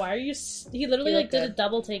 Chase, why are you... He literally like did a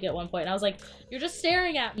double take at one point. And I was like, you're just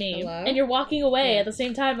staring at me. Hello? And you're walking away at the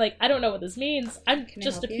same time. Like, I don't know what this means. I'm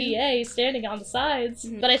just a PA standing on the sides.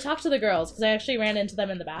 But I talked to the girls because I actually ran into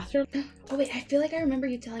them in the bathroom. Oh wait, I feel like I remember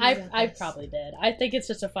you telling me about this. I probably did. I think it's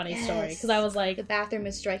just a funny story because I was like... The bathroom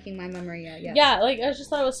is striking my memory. Yeah, like, I just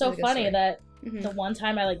thought it was so funny that the one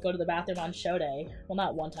time I like go to the bathroom on show day, well,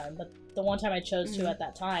 not one time, but the one time I chose to at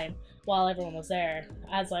that time while everyone was there,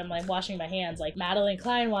 as I'm like washing my hands, like Madeline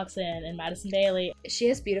Klein walks in and Madison Bailey. She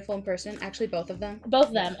is beautiful in person, actually, both of them. Both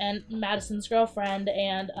of them, and Madison's girlfriend,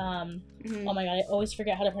 and oh my god, I always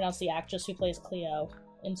forget how to pronounce the actress who plays Cleo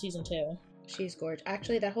in season 2. She's gorgeous.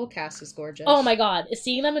 Actually, that whole cast is gorgeous. Oh my god.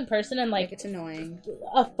 Seeing them in person and like it's annoying.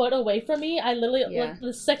 A foot away from me, I literally, like,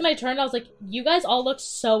 the second I turned, I was like, you guys all look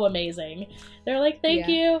so amazing. They're like, thank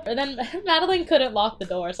you. And then Madeline couldn't lock the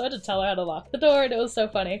door, so I had to tell her how to lock the door, and it was so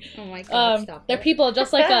funny. Oh my god, stop They're people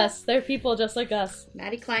just like us. They're people just like us.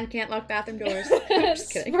 Maddie Klein can't lock bathroom doors.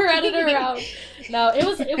 Just kidding. Spread it around. No,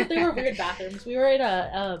 they were weird bathrooms. We were in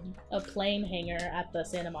a plane hangar at the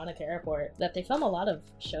Santa Monica airport that they film a lot of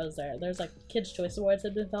shows there. There's like Kids' Choice Awards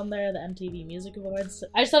had been filmed there, the MTV Music Awards.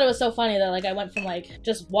 I just thought it was so funny that like I went from like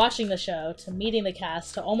just watching the show to meeting the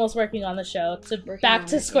cast to almost working on the show to back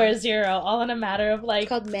to square zero, all in a matter of like... It's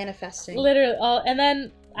called manifesting. Literally, and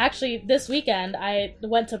then actually, this weekend, I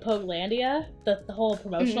went to Pokelandia, the whole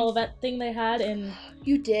promotional event thing they had in...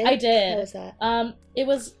 You did? I did. How was that? It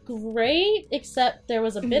was great, except there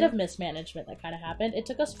was a bit of mismanagement that kind of happened. It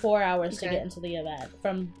took us 4 hours to get into the event,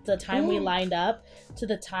 from the time we lined up to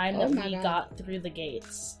the time that we got through the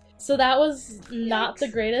gates. So that was not the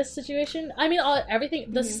greatest situation. I mean,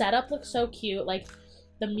 everything, the setup looked so cute, like,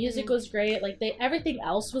 the music was great, like, everything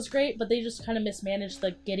else was great, but they just kind of mismanaged,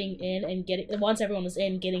 like, getting in and once everyone was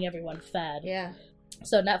in, getting everyone fed. Yeah.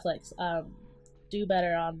 So Netflix, do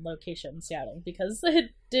better on location scouting, because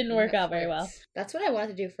it didn't work out very well. That's what I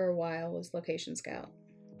wanted to do for a while, was location scout.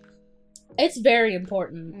 It's very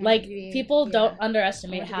important. Like, people don't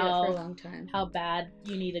underestimate for a long time. how bad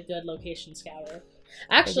you need a good location scouter.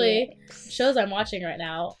 Actually, shows I'm watching right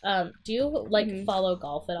now, do you, like, follow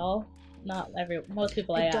golf at all? Most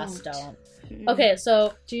people I ask don't. Okay,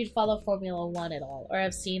 so do you follow Formula 1 at all? Or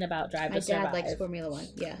have seen about Drive to Survive? My dad likes Formula 1,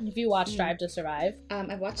 yeah. Have you watched Drive to Survive?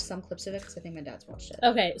 I've watched some clips of it because I think my dad's watched it.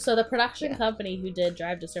 Okay, so the production company who did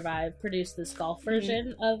Drive to Survive produced this golf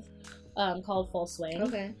version of called Full Swing.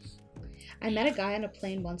 Okay. I met a guy on a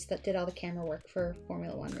plane once that did all the camera work for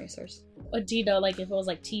Formula 1 racers. Do you know, like, if it was,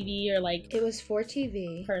 like, TV or, like... It was for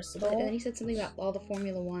TV. Personal? And then he said something about all the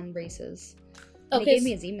Formula 1 races. And he gave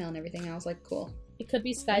me his email and everything, and I was like, cool. It could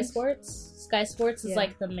be Sky Sports. Sky Sports is,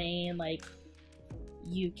 like, the main, like,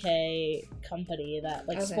 UK company that,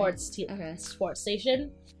 like, sports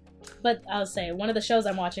station. But I'll say, one of the shows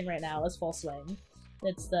I'm watching right now is Full Swing.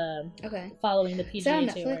 It's the... Following the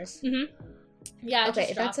PGA Tour. Mm-hmm. Yeah,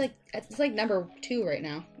 okay, it's like number 2 right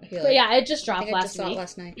now, I feel like. But yeah, it just dropped last week. I just saw it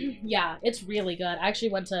last night. Yeah, it's really good. I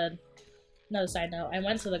actually went to... Another side note, I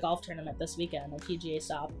went to the golf tournament this weekend, the PGA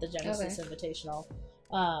stop, the Genesis Invitational.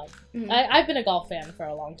 I've been a golf fan for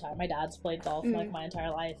a long time. My dad's played golf like my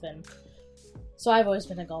entire life, and so I've always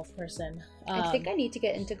been a golf person. I think I need to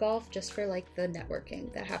get into golf just for, like, the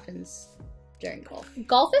networking that happens during golf.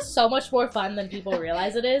 Golf is so much more fun than people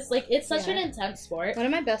realize it is. Like, it's such an intense sport. One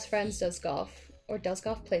of my best friends does golf. Or plays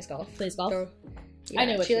golf. Plays golf? So, I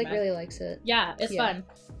knew what she, you like, meant. really likes it. Yeah, it's fun.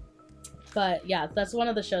 But, yeah, that's one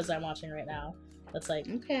of the shows I'm watching right now. That's, like,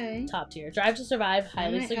 top tier. Drive to Survive,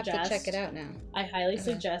 highly suggest. I have to check it out now. I highly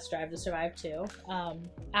suggest Drive to Survive, too.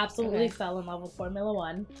 Absolutely fell in love with Formula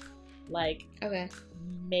 1. Like,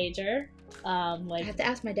 major. Like, I have to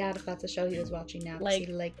ask my dad if that's a show he was watching now.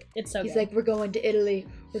 Like, it's so he's good. Like, we're going to Italy.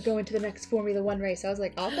 We're going to the next Formula 1 race. I was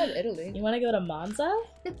like, I'll go to Italy. You want to go to Monza?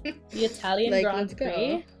 The Italian Grand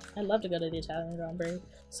Prix? I'd love to go to the Italian Grand Prix.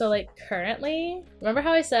 So, like, currently, remember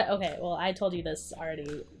how I said, I told you this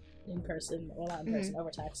already in person, well, not in person, over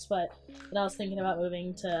text, but I was thinking about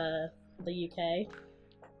moving to the UK.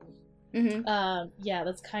 Yeah,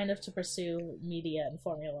 that's kind of to pursue media and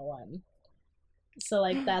Formula 1. So,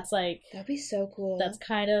 like, that's, like... That'd be so cool. That's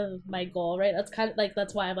kind of my goal, right? That's kind of, like,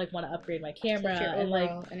 that's why I, like, want to upgrade my camera and,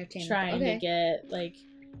 like, trying to get, like,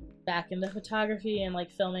 back into photography and, like,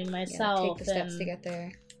 filming myself. Take the steps to get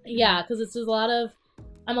there. Yeah, because it's just a lot of...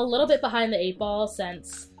 I'm a little bit behind the 8 ball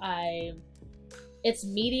since it's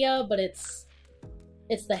media, but it's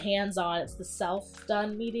the hands-on, it's the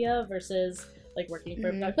self-done media versus, like, working for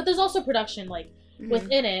a production. But there's also production, like,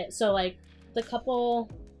 within it. So, like, the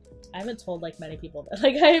couple... I haven't told, like, many people this.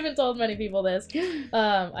 Like, I haven't told many people this.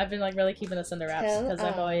 I've been, like, really keeping this under wraps because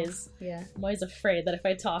I'm always afraid that if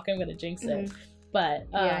I talk, I'm gonna jinx it. But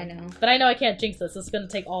I know. But I know I can't jinx this. It's gonna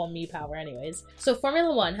take all me power anyways. So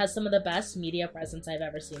Formula 1 has some of the best media presence I've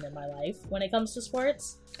ever seen in my life when it comes to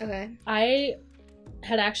sports. Okay. I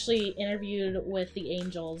had actually interviewed with the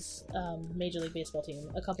Angels Major League Baseball team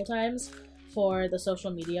a couple times for the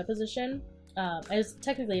social media position. It was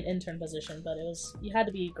technically an intern position, but you had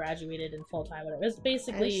to be graduated and full-time. It was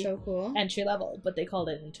basically so cool. Entry level, but they called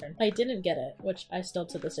it intern. I didn't get it, which I still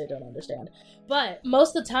to this day don't understand. But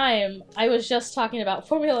most of the time, I was just talking about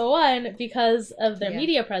Formula 1 because of their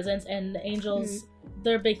media presence, and the Angels,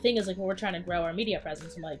 their big thing is like, well, we're trying to grow our media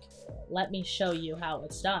presence. I'm like, let me show you how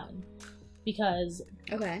it's done. Because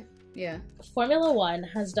Formula 1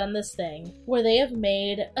 has done this thing where they have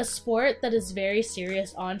made a sport that is very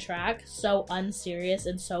serious on track so unserious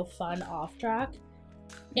and so fun off track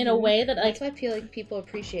in a way that, like, that's why I feel like people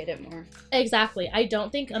appreciate it more. Exactly. I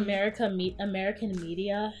don't think American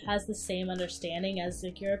media has the same understanding as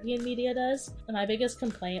like European media does. And my biggest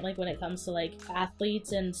complaint, like, when it comes to, like,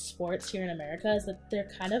 athletes and sports here in America is that they're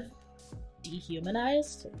kind of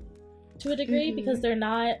dehumanized to a degree because they're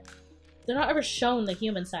not ever shown the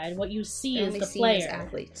human side. What you see is the player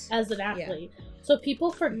as an athlete. Yeah. So people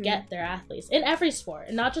forget they're athletes in every sport,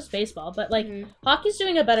 and not just baseball, but like hockey's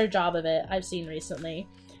doing a better job of it. I've seen recently.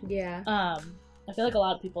 Yeah. I feel like a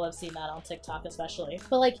lot of people have seen that on TikTok especially.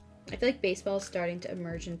 But like, I feel like baseball is starting to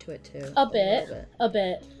emerge into it too. A bit.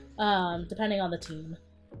 Depending on the team.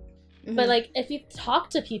 Mm-hmm. But like, if you talk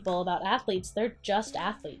to people about athletes, they're just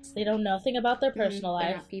athletes. They don't know nothing about their personal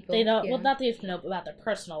life. Not people. They don't. Yeah. Well, not that they know about their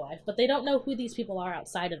personal life, but they don't know who these people are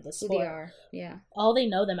outside of the sport. Who they are. Yeah. All they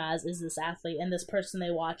know them as is this athlete and this person they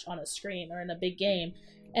watch on a screen or in a big game,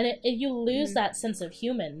 and you lose that sense of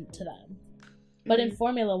human to them. But in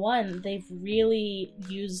Formula One, they've really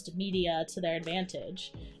used media to their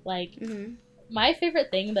advantage. Like, my favorite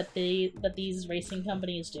thing that these racing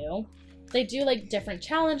companies do, they do like different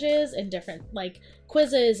challenges and different like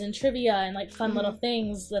quizzes and trivia and like fun little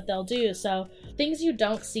things that they'll do. So things you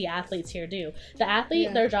don't see athletes here do. The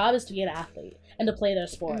athlete, their job is to be an athlete and to play their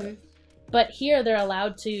sport. But here they're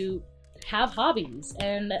allowed to have hobbies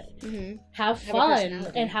and have fun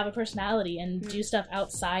and have a personality and do stuff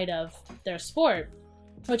outside of their sport,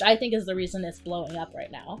 which I think is the reason it's blowing up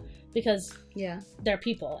right now, because they're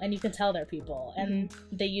people and you can tell they're people and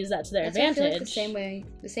they use that to their advantage. I feel like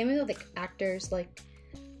the same way with like actors, like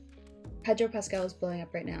Pedro Pascal is blowing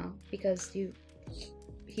up right now because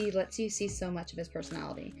he lets you see so much of his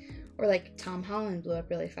personality. Or like Tom Holland blew up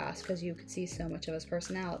really fast because you could see so much of his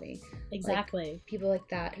personality. Exactly. Like, people like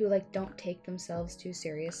that who like don't take themselves too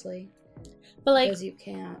seriously. But like, because you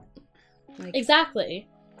can't. Like, exactly.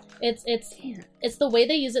 It's the way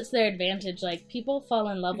they use it to their advantage. Like, people fall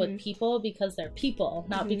in love with people because they're people,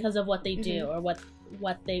 not because of what they do or what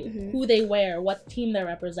they who they wear, what team they're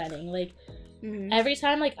representing. Like, every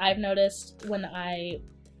time, like, I've noticed when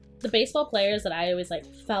the baseball players that I always like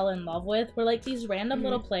fell in love with were like these random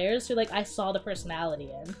little players who like I saw the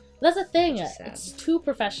personality in. That's the thing. It's too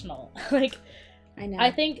professional. Like, I know.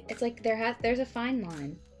 I think it's like there's a fine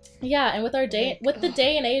line. Yeah, and with our day, with the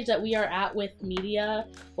day and age that we are at with media,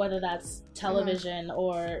 whether that's television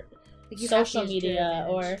or social media,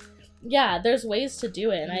 or there's ways to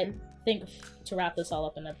do it. And I think, to wrap this all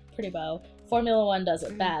up in a pretty bow, Formula One does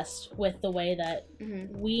it best with the way that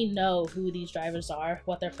we know who these drivers are,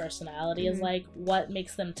 what their personality is like, what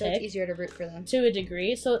makes them tick. So it's easier to root for them to a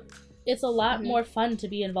degree. So it's a lot more fun to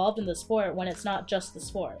be involved in the sport when it's not just the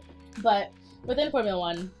sport. But within Formula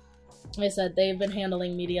One, like I said, they've been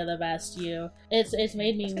handling media the best. It's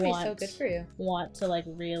made me want to like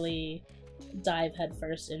really dive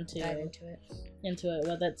headfirst into it,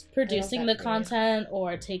 whether it's producing the content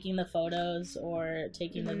or taking the photos or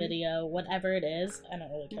taking the video, whatever it is. I don't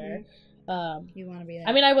really care. You want to be there.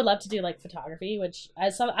 I mean, I would love to do like photography, which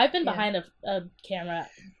I've been behind a camera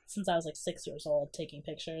since I was like 6 years old taking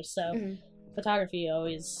pictures, so photography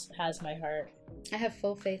always has my heart. I have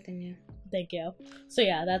full faith in you. Thank you. So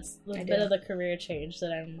yeah, that's a bit of the career change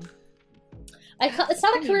that it's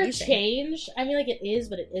not a career change. I mean, like, it is,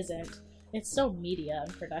 but it isn't. It's still media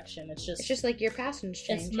and production. It's just like your passions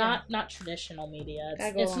change. It's not traditional media.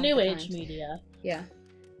 It's new age media. Yeah.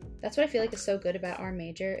 That's what I feel like is so good about our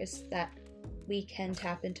major, is that we can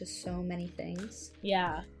tap into so many things.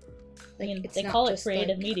 Yeah. Like, I mean, they call it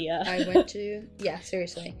creative media. I went to... Yeah,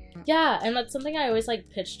 seriously. Yeah, and that's something I always, like,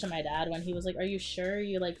 pitched to my dad when he was like, are you sure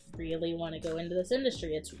you, like, really want to go into this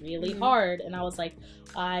industry? It's really hard. And I was like,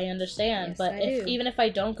 I understand. Yes, but even if I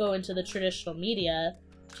don't go into the traditional media,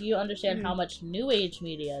 do you understand how much new age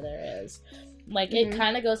media there is? Like, it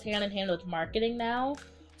kind of goes hand in hand with marketing now.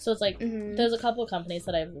 So it's like, there's a couple of companies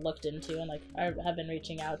that I've looked into and like I have been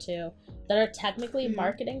reaching out to that are technically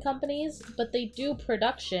marketing companies, but they do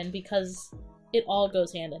production because it all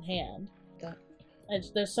goes hand in hand.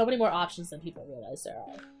 There's so many more options than people realize there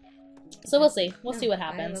are. So we'll see. We'll see what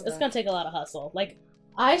happens. It's going to take a lot of hustle. Like,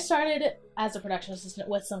 I started as a production assistant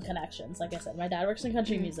with some connections. Like I said, my dad works in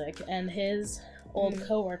country music, and his old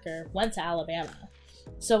coworker went to Alabama.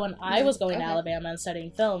 So when I was going to Alabama and studying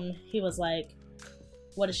film, he was like,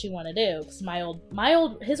 what does she want to do? Because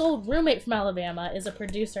his old roommate from Alabama is a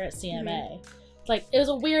producer at CMA. Like, it was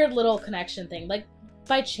a weird little connection thing. Like,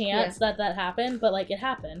 by chance that happened, but like, it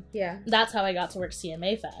happened. Yeah. That's how I got to work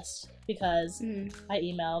CMA Fest, because I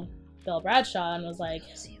emailed Bill Bradshaw and was like,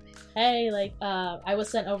 hey, like, I was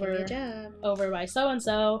sent over by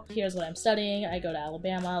so-and-so. Here's what I'm studying. I go to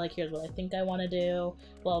Alabama. Like, here's what I think I want to do.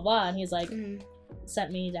 Blah, blah. And he's like,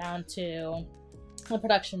 sent me down to the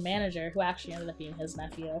production manager, who actually ended up being his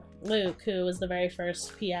nephew, Luke, who was the very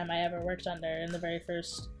first PM I ever worked under, and the very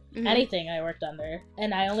first anything I worked under.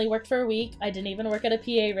 And I only worked for a week. I didn't even work at a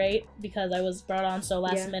PA rate because I was brought on so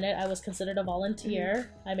last minute. I was considered a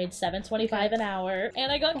volunteer. I made $7.25 an hour,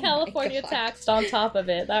 and I got California taxed on top of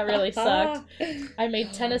it. That really sucked. I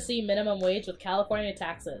made Tennessee minimum wage with California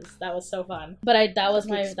taxes. That was so fun. But that was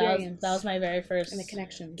my very first and the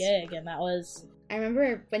connections gig, and that was I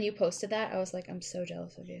remember when you posted that, I was like, I'm so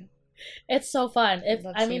jealous of you. It's so fun. I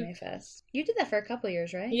love CMA Fest. You did that for a couple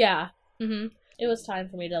years, right? Yeah. Mm-hmm. It was time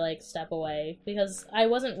for me to, like, step away because I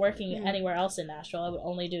wasn't working anywhere else in Nashville. I was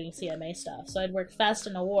only doing CMA stuff. So I'd work Fest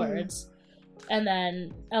and awards. And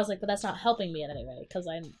then I was like, but that's not helping me in any way because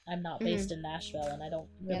I'm not based in Nashville and I don't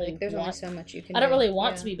really there's only so much you can I don't really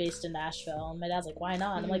want to be based in Nashville. And my dad's like, why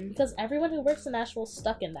not? And I'm like, because everyone who works in Nashville is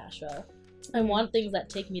stuck in Nashville. I want things that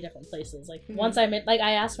take me different places. Like, once I met, like,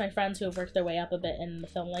 I asked my friends who have worked their way up a bit in the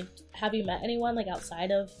film, like, have you met anyone, like, outside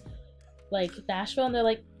of, like, Nashville? And they're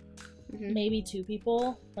like, maybe 2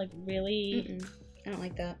 people. Like, really? I don't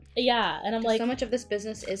like that. Yeah, and I'm like... so much of this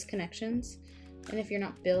business is connections, and if you're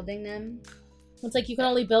not building them... It's like, you can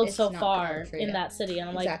only build so far in that city, and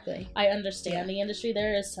I'm like, I understand the industry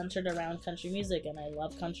there is centered around country music, and I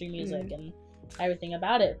love country music and everything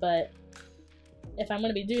about it, but... if I'm going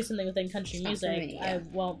to be doing something within country music, I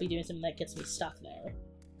won't be doing something that gets me stuck there.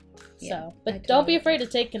 So, but don't be afraid to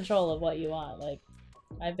take control of what you want. Like,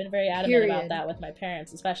 I've been very adamant about that with my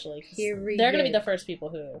parents, especially. They're going to be the first people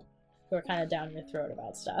who are kind of down your throat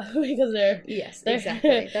about stuff because they're... Yes,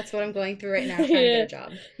 exactly. That's what I'm going through right now, trying to get a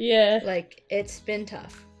job. Yeah. Like, it's been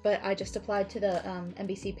tough. But I just applied to the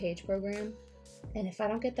NBC Page program. And if I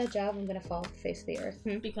don't get that job, I'm going to fall off the face of the earth.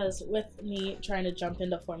 Because with me trying to jump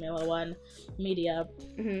into Formula One media,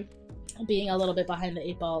 being a little bit behind the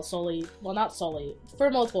 8 ball solely, well, not solely, for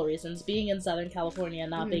multiple reasons, being in Southern California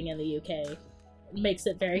and not being in the UK makes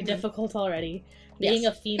it very difficult already. Being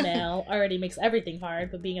a female already makes everything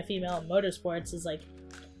hard, but being a female in motorsports is, like,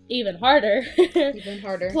 even harder.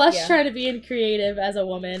 Plus trying to be in creative as a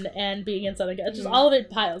woman and being in Southern California, just all of it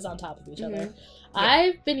piles on top of each other.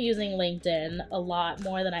 I've been using LinkedIn a lot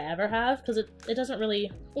more than I ever have because it doesn't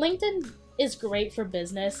really... LinkedIn is great for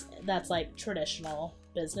business that's like traditional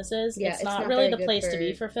businesses. It's not really the place to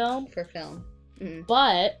be for film.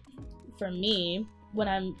 But for me,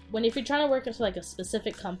 if you're trying to work into like a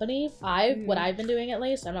specific company, what I've been doing at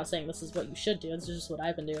least, I'm not saying this is what you should do, this is just what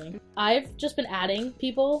I've been doing. I've just been adding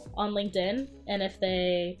people on LinkedIn, and if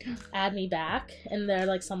they add me back and they're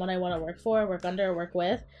like someone I want to work for, work under, or work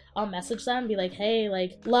with, I'll message them and be like, hey,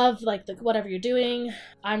 like, love, like, whatever you're doing.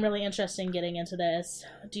 I'm really interested in getting into this.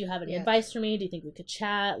 Do you have any advice for me? Do you think we could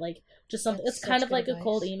chat? Like, just something. It's kind of like a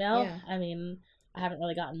cold email. I mean, I haven't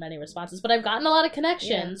really gotten many responses, but I've gotten a lot of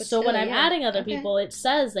connections. So when I'm adding other people, it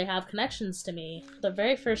says they have connections to me. The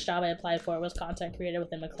very first job I applied for was content creator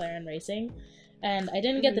within McLaren Racing, and I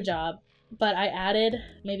didn't get the job. But I added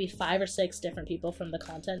maybe 5 or 6 different people from the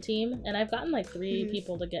content team, and I've gotten like 3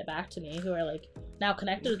 people to get back to me who are like now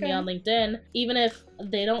connected with me on LinkedIn, even if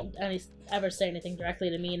they don't ever say anything directly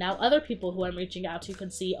to me. Now other people who I'm reaching out to can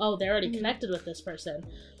see, oh, they're already connected with this person.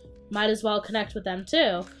 Might as well connect with them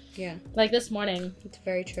too. Yeah. Like this morning. It's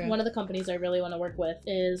very true. One of the companies I really want to work with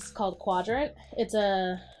is called Quadrant. It's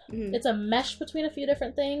a mesh between a few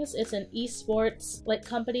different things. It's an esports like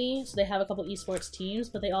company, so they have a couple esports teams,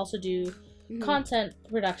 but they also do content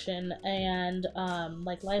production and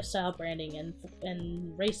like lifestyle branding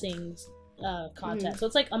and racing content. So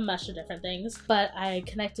it's like a mesh of different things. But I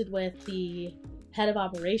connected with the head of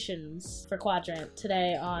operations for Quadrant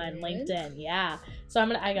today on LinkedIn. Yeah. So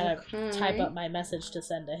I gotta type up my message to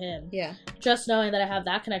send to him. Yeah. Just knowing that I have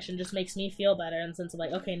that connection just makes me feel better in the sense of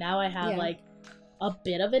like, okay, now I have like a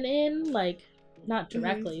bit of an in, like not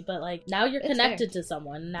directly, but like now you're connected to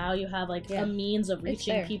someone. Now you have like a means of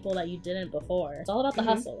reaching people that you didn't before. It's all about the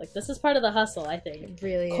hustle. Like this is part of the hustle, I think. It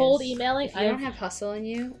really cold is. Emailing. If you don't have hustle in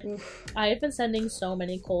you, I've been sending so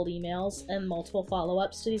many cold emails and multiple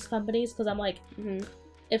follow-ups to these companies because I'm like,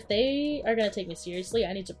 if they are going to take me seriously,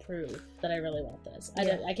 I need to prove that I really want this.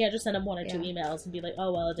 I can't just send them 1 or 2 emails and be like,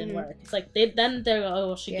 oh, well, it didn't work. It's like, they're go, oh,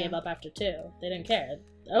 well, she gave up after 2. They didn't care.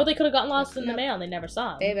 Oh, they could have gotten lost in the mail and they never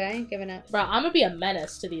saw them. Babe, I ain't giving up. Bro, I'm going to be a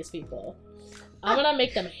menace to these people. I'm going to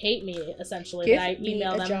make them hate me, essentially. Give I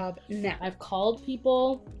email me a job now. I've called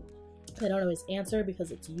people. They don't always answer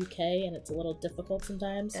because it's UK and it's a little difficult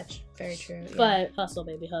sometimes. That's very true. Yeah. But hustle,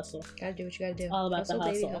 baby, hustle. Gotta do what you gotta do. All about hustle, the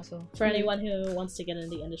hustle. Baby, hustle. For anyone who wants to get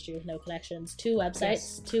into the industry with no connections, 2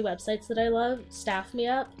 websites that I love: Staff Me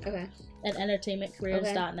Up. Okay. And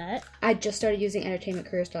entertainmentcareers.net. I just started using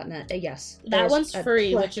entertainmentcareers.net. Yes. That one's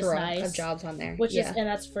free, which is nice. Of jobs on there. And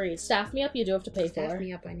that's free. Staff Me Up, you do have to pay for. Staff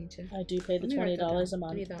Me Up, I need to. I do pay the $20 a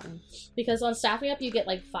month. I need that one. Because on Staff Me Up, you get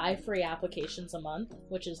like 5 free applications a month,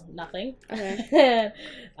 which is nothing. Okay.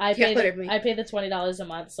 I pay the $20 a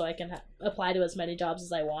month so I can apply to as many jobs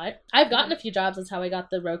as I want. I've gotten a few jobs. That's how I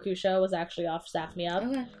got the Roku show, was actually off Staff Me Up.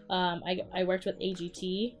 Okay. I worked with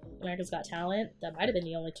AGT, America's Got Talent. That might have been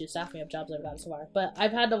the only 2 Staff Me Up jobs I've gotten so far. But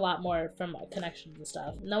I've had a lot more from connections and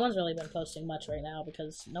stuff. No one's really been posting much right now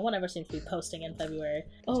because no one ever seems to be posting in February.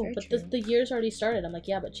 The year's already started. I'm like,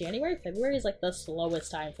 yeah, but January, February is like the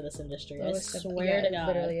slowest time for this industry. I swear to God.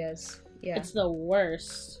 It literally is. Yeah. It's the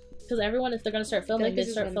worst. Because everyone, if they're going to start filming, they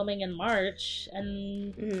start filming in March,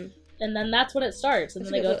 and then that's when it starts, and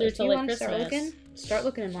then they go through till like Christmas. Start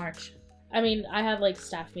looking in March. I mean, I have like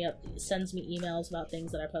staff me up, sends me emails about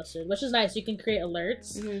things that are posted, which is nice. You can create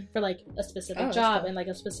alerts for like a specific job and like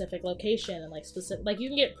a specific location and like specific. Like you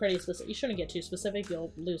can get pretty specific. You shouldn't get too specific.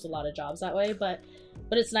 You'll lose a lot of jobs that way. But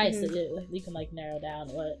it's nice that you can like narrow down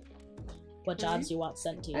what jobs you want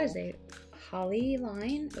sent to you. That is a Holly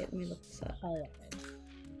line. Wait, let me look this up. Holly line.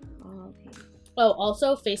 Oh,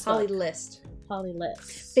 also Facebook. Holly List.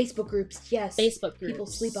 Facebook groups, yes. Facebook groups. People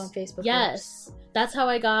sleep on Facebook groups. Yes. That's how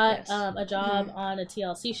I got a job on a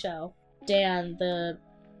TLC show. Dan, the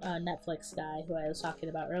Netflix guy who I was talking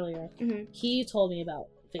about earlier, he told me about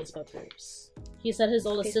Facebook groups. He said his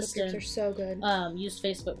old assistant groups are so good. Used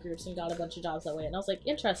Facebook groups and got a bunch of jobs that way. And I was like,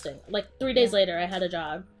 interesting. Like 3 days later, I had a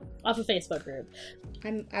job off a Facebook group.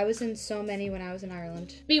 I was in so many when I was in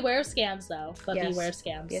Ireland. Beware of scams, though. But beware of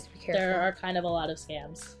scams. You have to be careful. There are kind of a lot of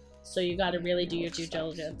scams. So you got to really do your due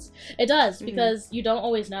diligence. It does, because you don't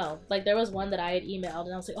always know. Like, there was one that I had emailed,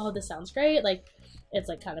 and I was like, oh, this sounds great. Like, it's,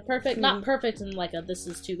 like, kind of perfect. Not perfect and, like, this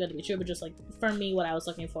is too good to be true, but just, like, for me, what I was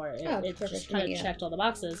looking for. It just kind of checked all the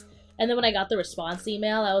boxes. And then when I got the response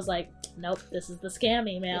email, I was like, nope, this is the scam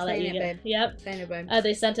email that you get. Yep.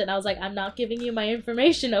 They sent it, and I was like, I'm not giving you my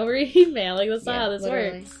information over email. Like, that's not how this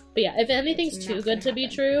works. But yeah, if anything's too good to be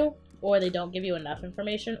true, or they don't give you enough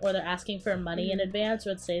information, or they're asking for money in advance,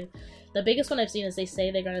 or say, the biggest one I've seen is they say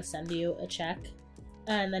they're going to send you a check,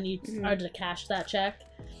 and then you are to cash that check,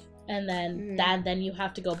 and then then you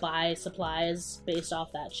have to go buy supplies based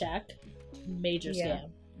off that check. Major scam.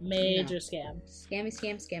 Major scam.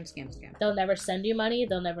 Scam. They'll never send you money.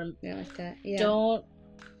 They'll never... Yeah, like that. Yeah. Don't...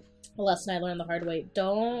 A lesson I learned the hard way.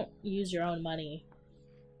 Don't use your own money.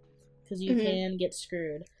 Because you can get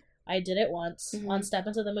screwed. I did it once on Step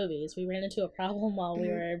Into the Movies. We ran into a problem while we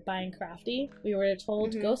were buying Crafty. We were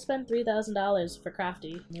told, go spend $3,000 for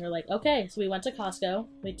Crafty. And we were like, okay. So we went to Costco.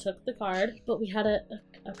 We took the card, but we had a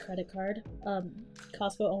credit card.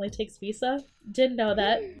 Costco only takes Visa. Didn't know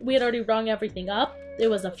that. We had already rung everything up. It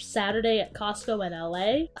was a Saturday at Costco in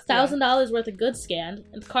LA. $1,000 worth of goods scanned,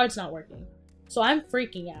 and the card's not working. So I'm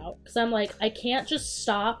freaking out because I'm like, I can't just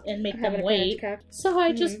stop and make them wait. So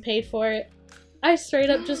I just paid for it. I straight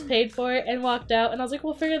up just paid for it and walked out, and I was like,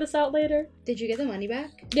 we'll figure this out later. Did you get the money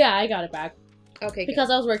back? Yeah, I got it back. Okay, because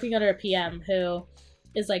I was working under a PM who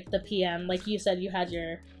is like the PM. Like you said, you had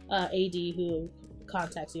your AD who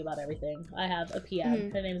contacts you about everything. I have a PM.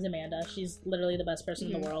 Her name is Amanda. She's literally the best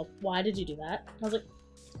person in the world. Why did you do that? I was like,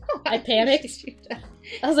 I panicked.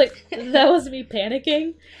 I was like, that was me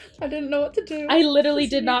panicking. I didn't know what to do. I literally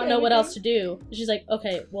did not know what else to do. She's like,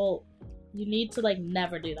 okay, well, you need to, like,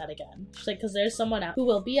 never do that again. She's like, because there's someone out who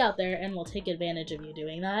will be out there and will take advantage of you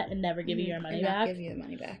doing that and never give you your money back. Give you the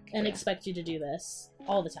money back. And expect you to do this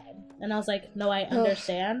all the time. And I was like, no, I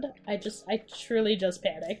understand. I truly just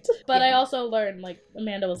panicked. But I also learned, like,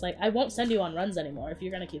 Amanda was like, I won't send you on runs anymore if you're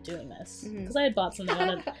going to keep doing this. Because I had bought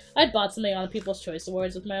something on People's Choice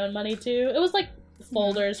Awards with my own money, too. It was, like,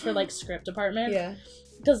 folders for, like, script department. Yeah.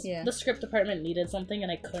 Because the script department needed something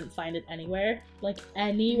and I couldn't find it anywhere. Like,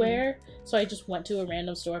 anywhere. So I just went to a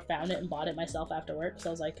random store, found it, and bought it myself after work.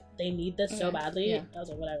 So I was like, they need this so badly. Yeah. I was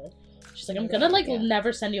like, whatever. She's like, I'm gonna, like,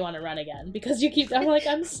 never send you on a run again. Because you keep... I'm like,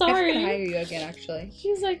 I'm sorry. I'm gonna hire you again, actually.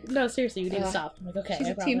 She's like, no, seriously, you need to stop. I'm like, okay, she's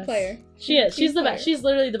a team player. She is. She's the best. She's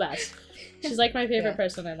literally the best. She's, like, my favorite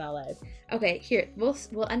person in LA. Okay, here, we'll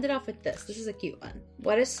end it off with this. This is a cute one.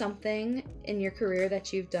 What is something in your career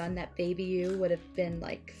that you've done that baby you would have been,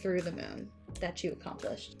 like, through the moon that you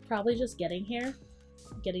accomplished? Probably just getting here.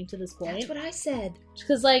 Getting to this point. That's what I said.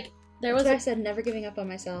 Because, like, there was... That's what I said, never giving up on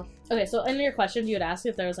myself. Okay, so in your question, you had asked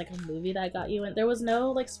if there was, like, a movie that got you in. There was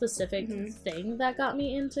no, like, specific thing that got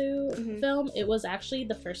me into film. It was actually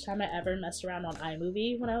the first time I ever messed around on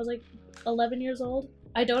iMovie when I was, like, 11 years old.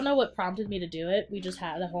 I don't know what prompted me to do it. We just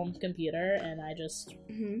had a home computer, and I just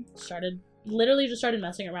started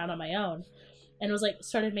messing around on my own, and was like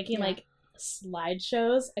started making like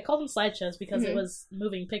slideshows. I called them slideshows because it was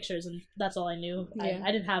moving pictures, and that's all I knew. I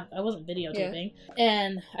wasn't videotaping,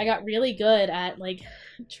 and I got really good at like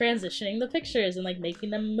transitioning the pictures and like making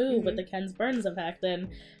them move with the Ken Burns effect, and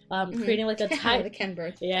creating like a the Ken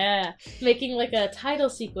Burns. Yeah, making like a title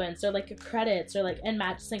sequence or like a credits or like and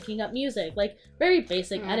syncing up music, like very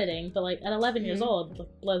basic editing, but like at 11 years old,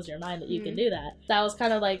 it blows your mind that you can do that. That was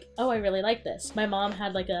kind of like, oh, I really like this. My mom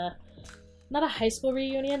had like a not a high school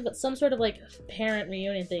reunion, but some sort of like parent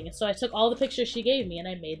reunion thing. So I took all the pictures she gave me and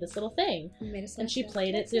I made this little thing. And she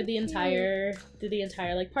played it through the entire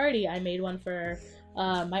like party. I made one for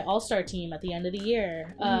my all-star team at the end of the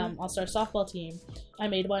year, all-star softball team. I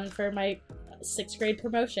made one for my 6th grade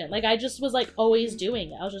promotion. Like, I just was like always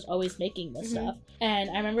doing it. I was just always making this stuff.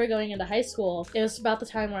 And I remember going into high school, it was about the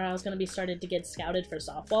time where I was going to be started to get scouted for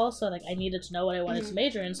softball, so like I needed to know what I wanted to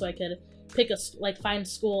major in so I could find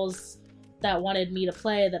schools that wanted me to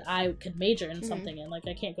play that I could major in something in. Like,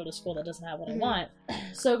 I can't go to school that doesn't have what I want.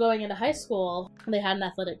 So going into high school, they had an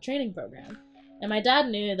athletic training program, and my dad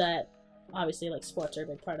knew that obviously like sports are a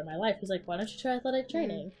big part of my life. He's like, why don't you try athletic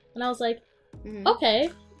training? And I was like, okay.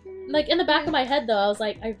 Like, in the back of my head though, I was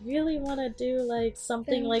like, I really want to do like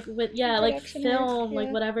something like with like film, like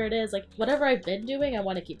whatever it is, like whatever I've been doing, I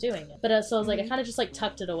want to keep doing it. But so I was like, I kind of just like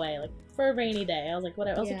tucked it away like for a rainy day. I was like,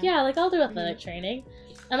 whatever. I was like, yeah, like I'll do athletic training.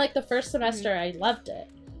 And like the first semester I loved it.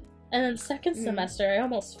 And then second semester, I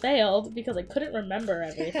almost failed because I couldn't remember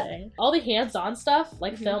everything. All the hands-on stuff,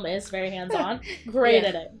 like film is very hands-on, great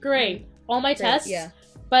at it. Great. All my tests,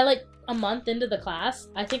 by like a month into the class,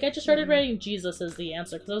 I think I just started writing Jesus as the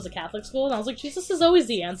answer because it was a Catholic school, and I was like, Jesus is always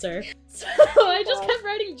the answer. So I just kept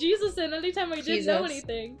writing Jesus in anytime I didn't know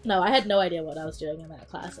anything. No, I had no idea what I was doing in that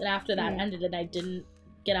class. And after that ended and I didn't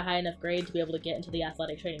get a high enough grade to be able to get into the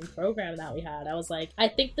athletic training program that we had, I was like, I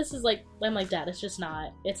think this is like, I'm like, Dad, it's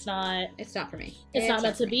not for me. It's not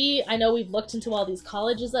meant to be. I know we've looked into all these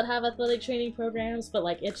colleges that have athletic training programs, but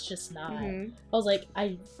like, it's just not. I was like,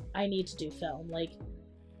 I need to do film. Like,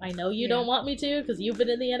 I know you don't want me to because you've been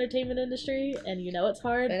in the entertainment industry and you know it's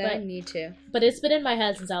hard, but I need to. But it's been in my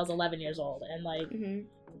head since I was 11 years old, and like,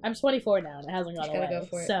 I'm 24 now and it hasn't gone away. Go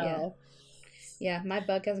for it. So yeah, my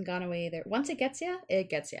bug hasn't gone away either. Once it gets you, it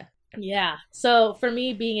gets you. Yeah. So for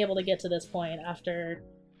me, being able to get to this point after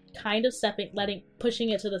kind of pushing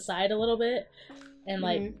it to the side a little bit and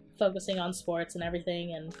like focusing on sports and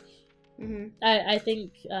everything, and I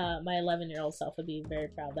think my 11-year-old self would be very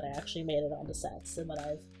proud that I actually made it onto sets and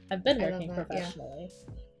that I've been working professionally,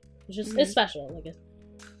 which is it's special. Like, it's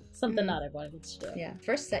something not everyone gets to do. Yeah,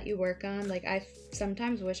 first set you work on, like, I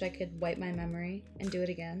sometimes wish I could wipe my memory and do it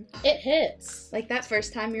again. It hits. Like, that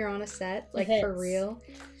first time you're on a set, like, for real,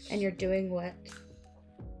 and you're doing what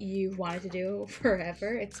you wanted to do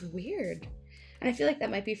forever, it's weird. And I feel like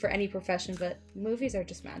that might be for any profession, but movies are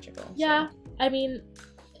just magical. Yeah, so. I mean,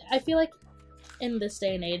 I feel like in this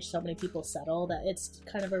day and age, so many people settle that it's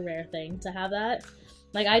kind of a rare thing to have that.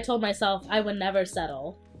 Like, I told myself I would never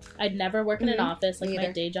settle. I'd never work in an office, like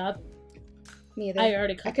my day job. Me either.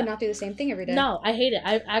 I could not do the same thing every day. No, I hate it.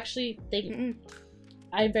 I actually think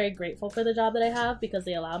I'm very grateful for the job that I have because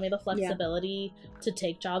they allow me the flexibility to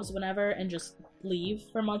take jobs whenever and just leave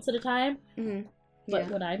for months at a time. But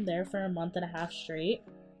when I'm there for a month and a half straight,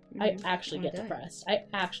 I actually get depressed. I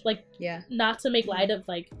actually, like, not to make light of,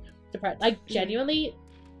 like, depressed. Like, genuinely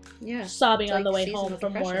sobbing on the way home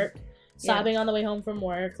from work. Sobbing on the way home from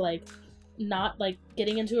work, like, not, like,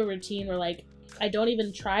 getting into a routine where, like, I don't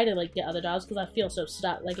even try to, like, get other jobs because I feel so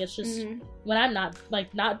stuck. Like, it's just, when I'm not,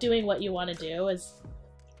 like, not doing what you want to do is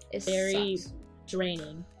very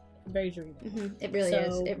draining. Very draining. It really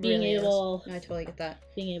is. It being really able, is. I totally get that.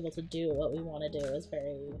 Being able to do what we want to do is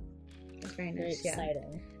very very nice,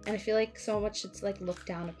 exciting. And I feel like so much it's, like, looked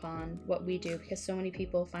down upon what we do because so many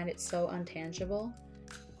people find it so untangible.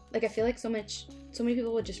 Like, I feel like so many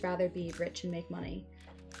people would just rather be rich and make money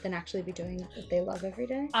than actually be doing what they love every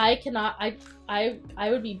day. I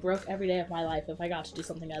would be broke every day of my life if I got to do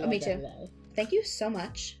something I loved every day. Thank you so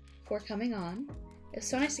much for coming on. It was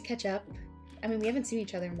so nice to catch up. I mean, we haven't seen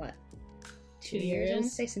each other in what? 2 years? I want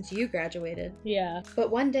to say since you graduated. Yeah.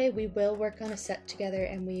 But one day we will work on a set together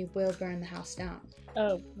and we will burn the house down.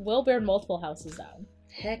 Oh, we'll burn multiple houses down.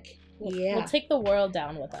 Heck yeah. We'll take the world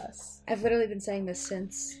down with us. I've literally been saying this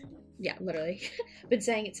since... Yeah, literally. Been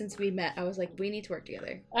saying it since we met. I was like, we need to work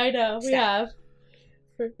together. I know, we have.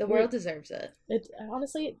 The world deserves it.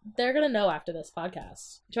 Honestly, they're gonna know after this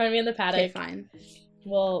podcast. Join me in the paddock. Okay, fine.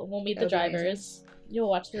 We'll meet the drivers. You'll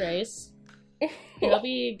watch the race. It'll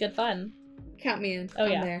be good fun. Count me in. Oh,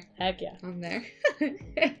 I'm yeah. There. Heck yeah. I'm there.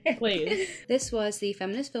 Please. This was the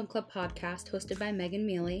Feminist Film Club podcast hosted by Megan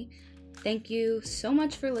Mealy. Thank you so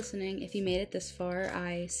much for listening. If you made it this far,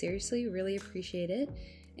 I seriously really appreciate it.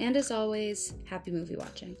 And as always, happy movie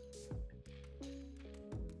watching.